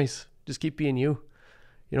just noise. Just keep being you.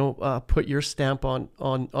 You know, put your stamp on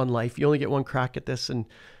life. You only get one crack at this, and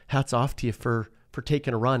hats off to you for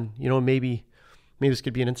taking a run. You know, maybe this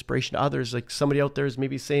could be an inspiration to others. Like, somebody out there is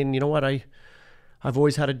maybe saying, you know what, I've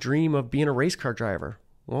always had a dream of being a race car driver.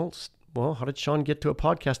 Well, how did Sean get to a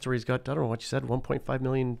podcast where he's got, I don't know what you said, 1.5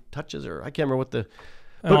 million touches, or I can't remember what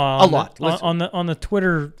but a lot. On the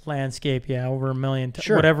Twitter landscape, yeah, over 1 million.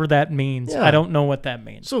 Sure. Whatever that means. Yeah. I don't know what that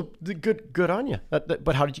means. So good on you.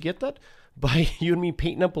 But how did you get that? By you and me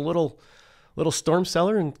painting up a little storm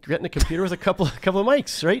cellar and getting a computer with a couple of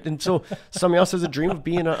mics, right? And so somebody else has a dream of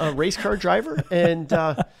being a race car driver, and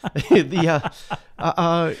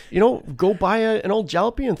you know, go buy an old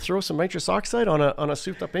jalopy and throw some nitrous oxide on a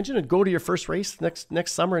souped up engine and go to your first race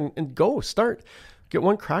next summer and get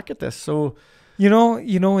one crack at this. So. You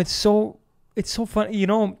know, it's so funny. You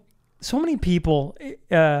know, so many people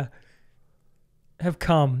have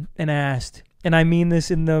come and asked, and I mean this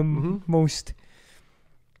in the most,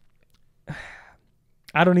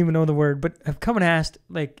 I don't even know the word, but have come and asked,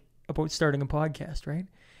 like, about starting a podcast, right?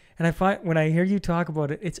 And I find when I hear you talk about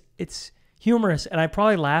it, it's humorous, and I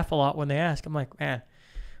probably laugh a lot when they ask. I'm like, man,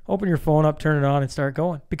 open your phone up, turn it on, and start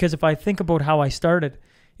going. Because if I think about how I started,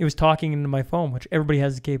 it was talking into my phone, which everybody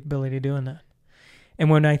has the capability of doing that. And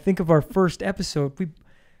when I think of our first episode,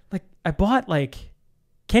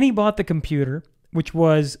 Kenny bought the computer, which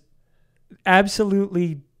was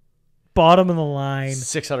absolutely bottom of the line.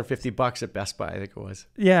 $650 at Best Buy, I think it was.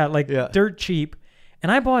 Yeah, dirt cheap.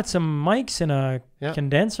 And I bought some mics and a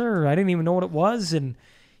condenser. I didn't even know what it was. And,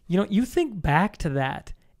 you know, you think back to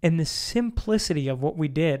that and the simplicity of what we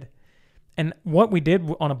did and what we did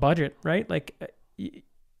on a budget, right? Like,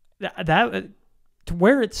 that to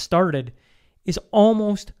where it started is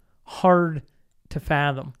almost hard to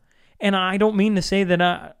fathom. And I don't mean to say that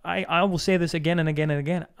I will say this again and again and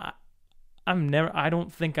again. I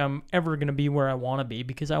don't think I'm ever going to be where I want to be,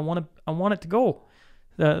 because I want it to go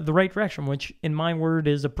the right direction, which in my word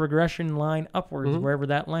is a progression line upwards, wherever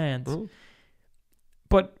that lands.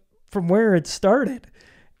 But from where it started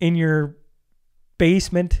in your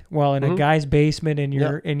basement, well, in a guy's basement in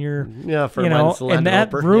your for you mine, know, it's the Land in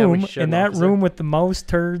that Developer. room, we shared in an that office room with the mouse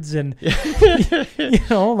turds and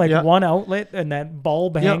one outlet and that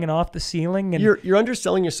bulb hanging off the ceiling. And you're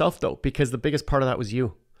underselling yourself though, because the biggest part of that was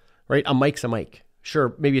you, right? A mic's a mic.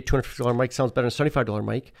 Sure, maybe a $250 mic sounds better than a $75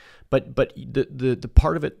 mic, but the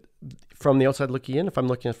part of it from the outside looking in, if I'm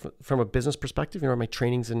looking at from a business perspective, my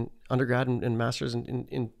trainings in undergrad and masters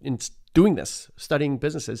in doing this, studying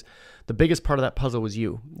businesses, the biggest part of that puzzle was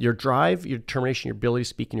you, your drive, your determination, your ability to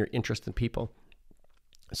speak, and your interest in people.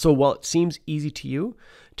 So while it seems easy to you,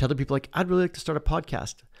 to other people, like, I'd really like to start a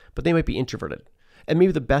podcast, but they might be introverted. And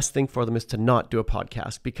maybe the best thing for them is to not do a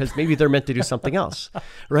podcast because maybe they're meant to do something else,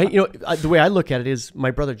 right? The way I look at it is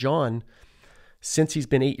my brother John, since he's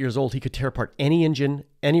been 8 years old, he could tear apart any engine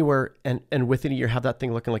anywhere and within a year have that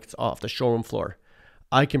thing looking like it's off the showroom floor.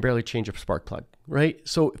 I can barely change a spark plug, right?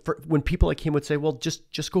 So when people like him would say, well,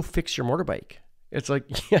 just go fix your motorbike. It's like,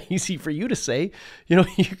 yeah, easy for you to say,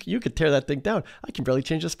 you could tear that thing down. I can barely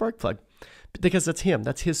change a spark plug because that's him.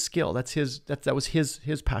 That's his skill. That was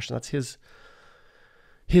his passion. That's his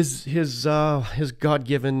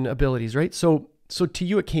God-given abilities, right? So to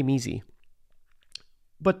you, it came easy.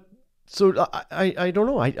 But so I don't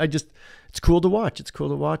know. I just, it's cool to watch. It's cool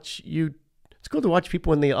to watch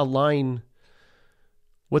people when they align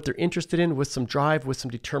what they're interested in with some drive, with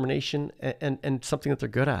some determination and something that they're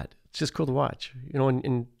good at. It's just cool to watch,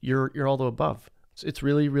 and you're all the above. It's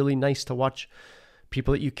really, really nice to watch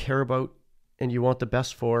people that you care about and you want the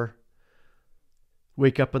best for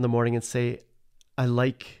wake up in the morning and say, I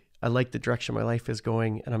like the direction my life is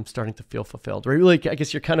going and I'm starting to feel fulfilled. Right? Like, I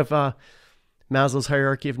guess you're kind of Maslow's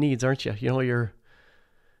hierarchy of needs, aren't you? You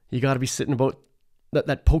got to be sitting about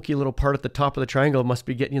that pokey little part at the top of the triangle must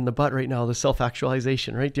be getting you in the butt right now, the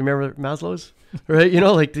self-actualization, right? Do you remember Maslow's? Right?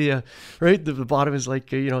 Like the bottom is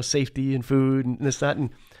like, safety and food and this, that,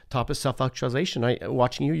 and top is self-actualization.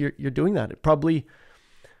 Watching you're doing that. It probably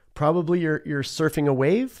you're surfing a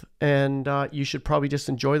wave and you should probably just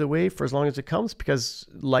enjoy the wave for as long as it comes because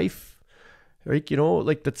life, right?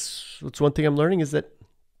 Like that's one thing I'm learning is that,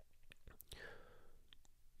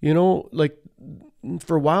 like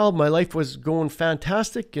for a while, my life was going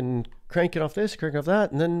fantastic and cranking off this, cranking off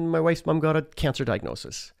that. And then my wife's mom got a cancer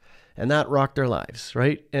diagnosis and that rocked our lives,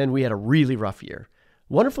 right? And we had a really rough year.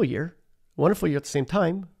 Wonderful year at the same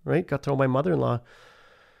time, right? Got to know my mother-in-law,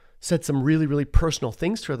 said some really, really personal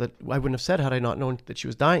things to her that I wouldn't have said had I not known that she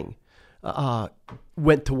was dying.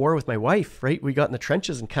 Went to war with my wife, right? We got in the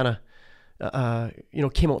trenches and kind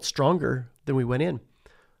of, came out stronger than we went in.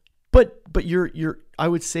 But I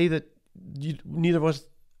would say that neither one,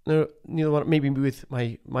 maybe with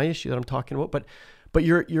my issue that I'm talking about, but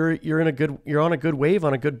you're on a good wave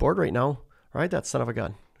on a good board right now. Ride that son of a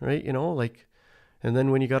gun, right? And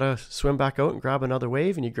then when you got to swim back out and grab another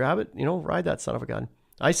wave and you grab it, ride that son of a gun.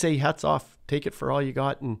 I say hats off, take it for all you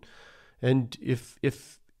got. And if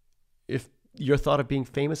your thought of being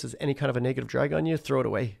famous is any kind of a negative drag on you, throw it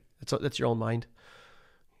away. That's your own mind.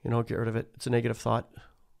 Get rid of it. It's a negative thought.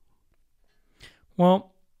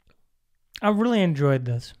 Well, I really enjoyed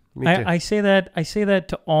this. Me too. I say that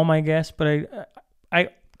to all my guests, but I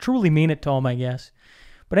truly mean it to all my guests.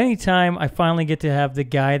 But anytime I finally get to have the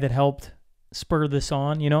guy that helped spur this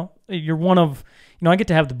on, you're one of, I get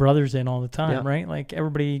to have the brothers in all the time, right? Like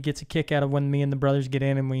everybody gets a kick out of when me and the brothers get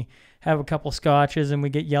in and we have a couple scotches and we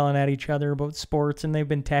get yelling at each other about sports, and they've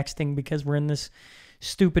been texting because we're in this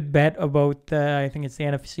stupid bet about I think it's the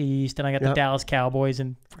NFC East, and I got the Dallas Cowboys,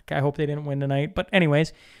 and I hope they didn't win tonight. But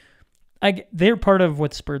anyways, they're part of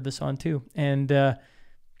what spurred this on too, and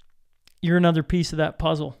you're another piece of that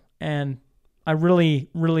puzzle. And I really,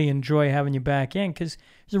 really enjoy having you back in because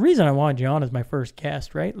there's a reason I wanted you on as my first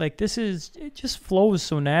guest, right? Like it just flows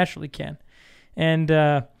so naturally, Ken. And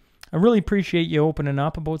I really appreciate you opening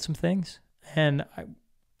up about some things. And I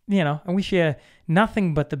wish you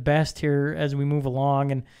nothing but the best here as we move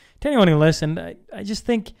along. And to anyone who listened, I just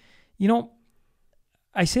think,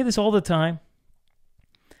 I say this all the time,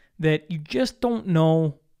 that you just don't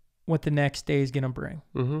know what the next day is going to bring.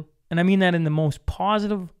 Mm-hmm. And I mean that in the most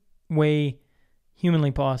positive way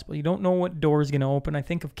humanly possible. You don't know what door is going to open. I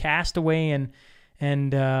think of Castaway and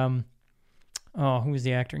who was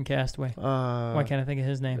the actor in Castaway? Why can't I think of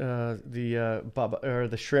his name? The Bob or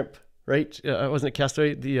the shrimp, right? Wasn't it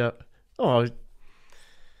Castaway? The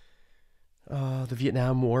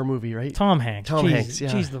Vietnam War movie, right? Tom Hanks. Hanks, yeah.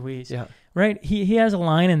 Jeez Louise. Yeah. Right? He has a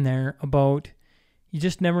line in there about you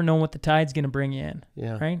just never know what the tide's going to bring you in.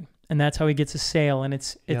 Yeah. Right? And that's how he gets a sail, and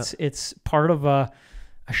it's part of a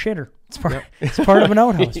shitter. It's part of an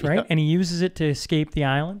outhouse, right? And he uses it to escape the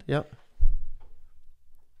island. Yep.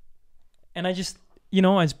 And you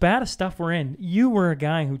know, as bad as stuff we're in, you were a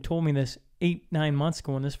guy who told me this 8-9 months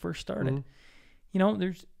ago when this first started. Mhm. You know,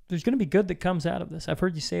 there's going to be good that comes out of this. I've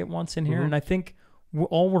heard you say it once in here, and I think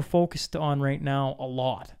all we're focused on right now a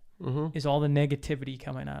lot is all the negativity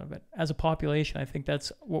coming out of it. As a population, I think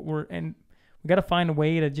that's what and we got to find a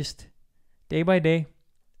way to just day by day,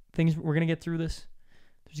 we're going to get through this.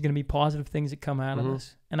 There's going to be positive things that come out of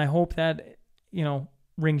this. And I hope that, you know,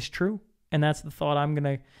 rings true. And that's the thought I'm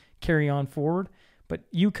going to carry on forward. But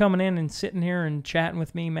you coming in and sitting here and chatting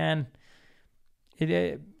with me, man,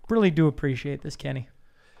 it really do appreciate this, Kenny.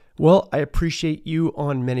 Well, I appreciate you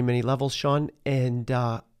on many, many levels, Sean. And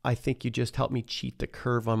I think you just helped me cheat the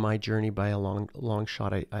curve on my journey by a long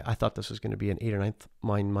shot. I thought this was going to be an 8 or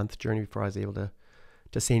 9 month journey before I was able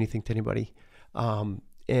to say anything to anybody.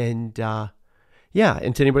 And to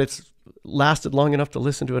anybody that's lasted long enough to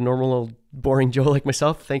listen to a normal old boring Joe like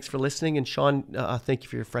myself, thanks for listening. And Sean, thank you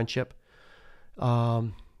for your friendship.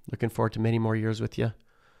 Looking forward to many more years with you.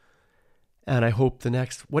 And I hope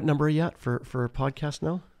what number are you at for a podcast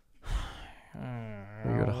now?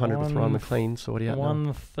 You're at 100 with Ron McLean, so what do you at now?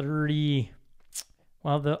 130.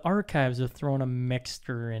 Well, the archives have thrown a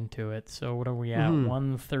mixture into it, so what are we at?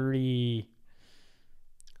 130.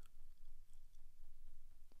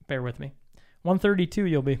 Bear with me. 132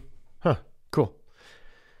 you'll be. Huh, cool.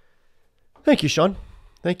 Thank you, Sean.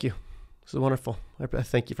 Thank you. This is wonderful. I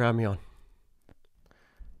thank you for having me on.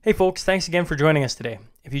 Hey folks, thanks again for joining us today.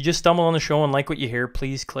 If you just stumbled on the show and like what you hear,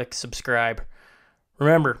 please click subscribe.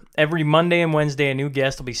 Remember, every Monday and Wednesday, a new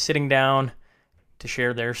guest will be sitting down to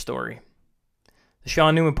share their story. The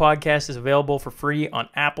Sean Newman Podcast is available for free on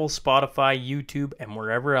Apple, Spotify, YouTube, and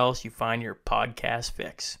wherever else you find your podcast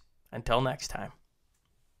fix. Until next time.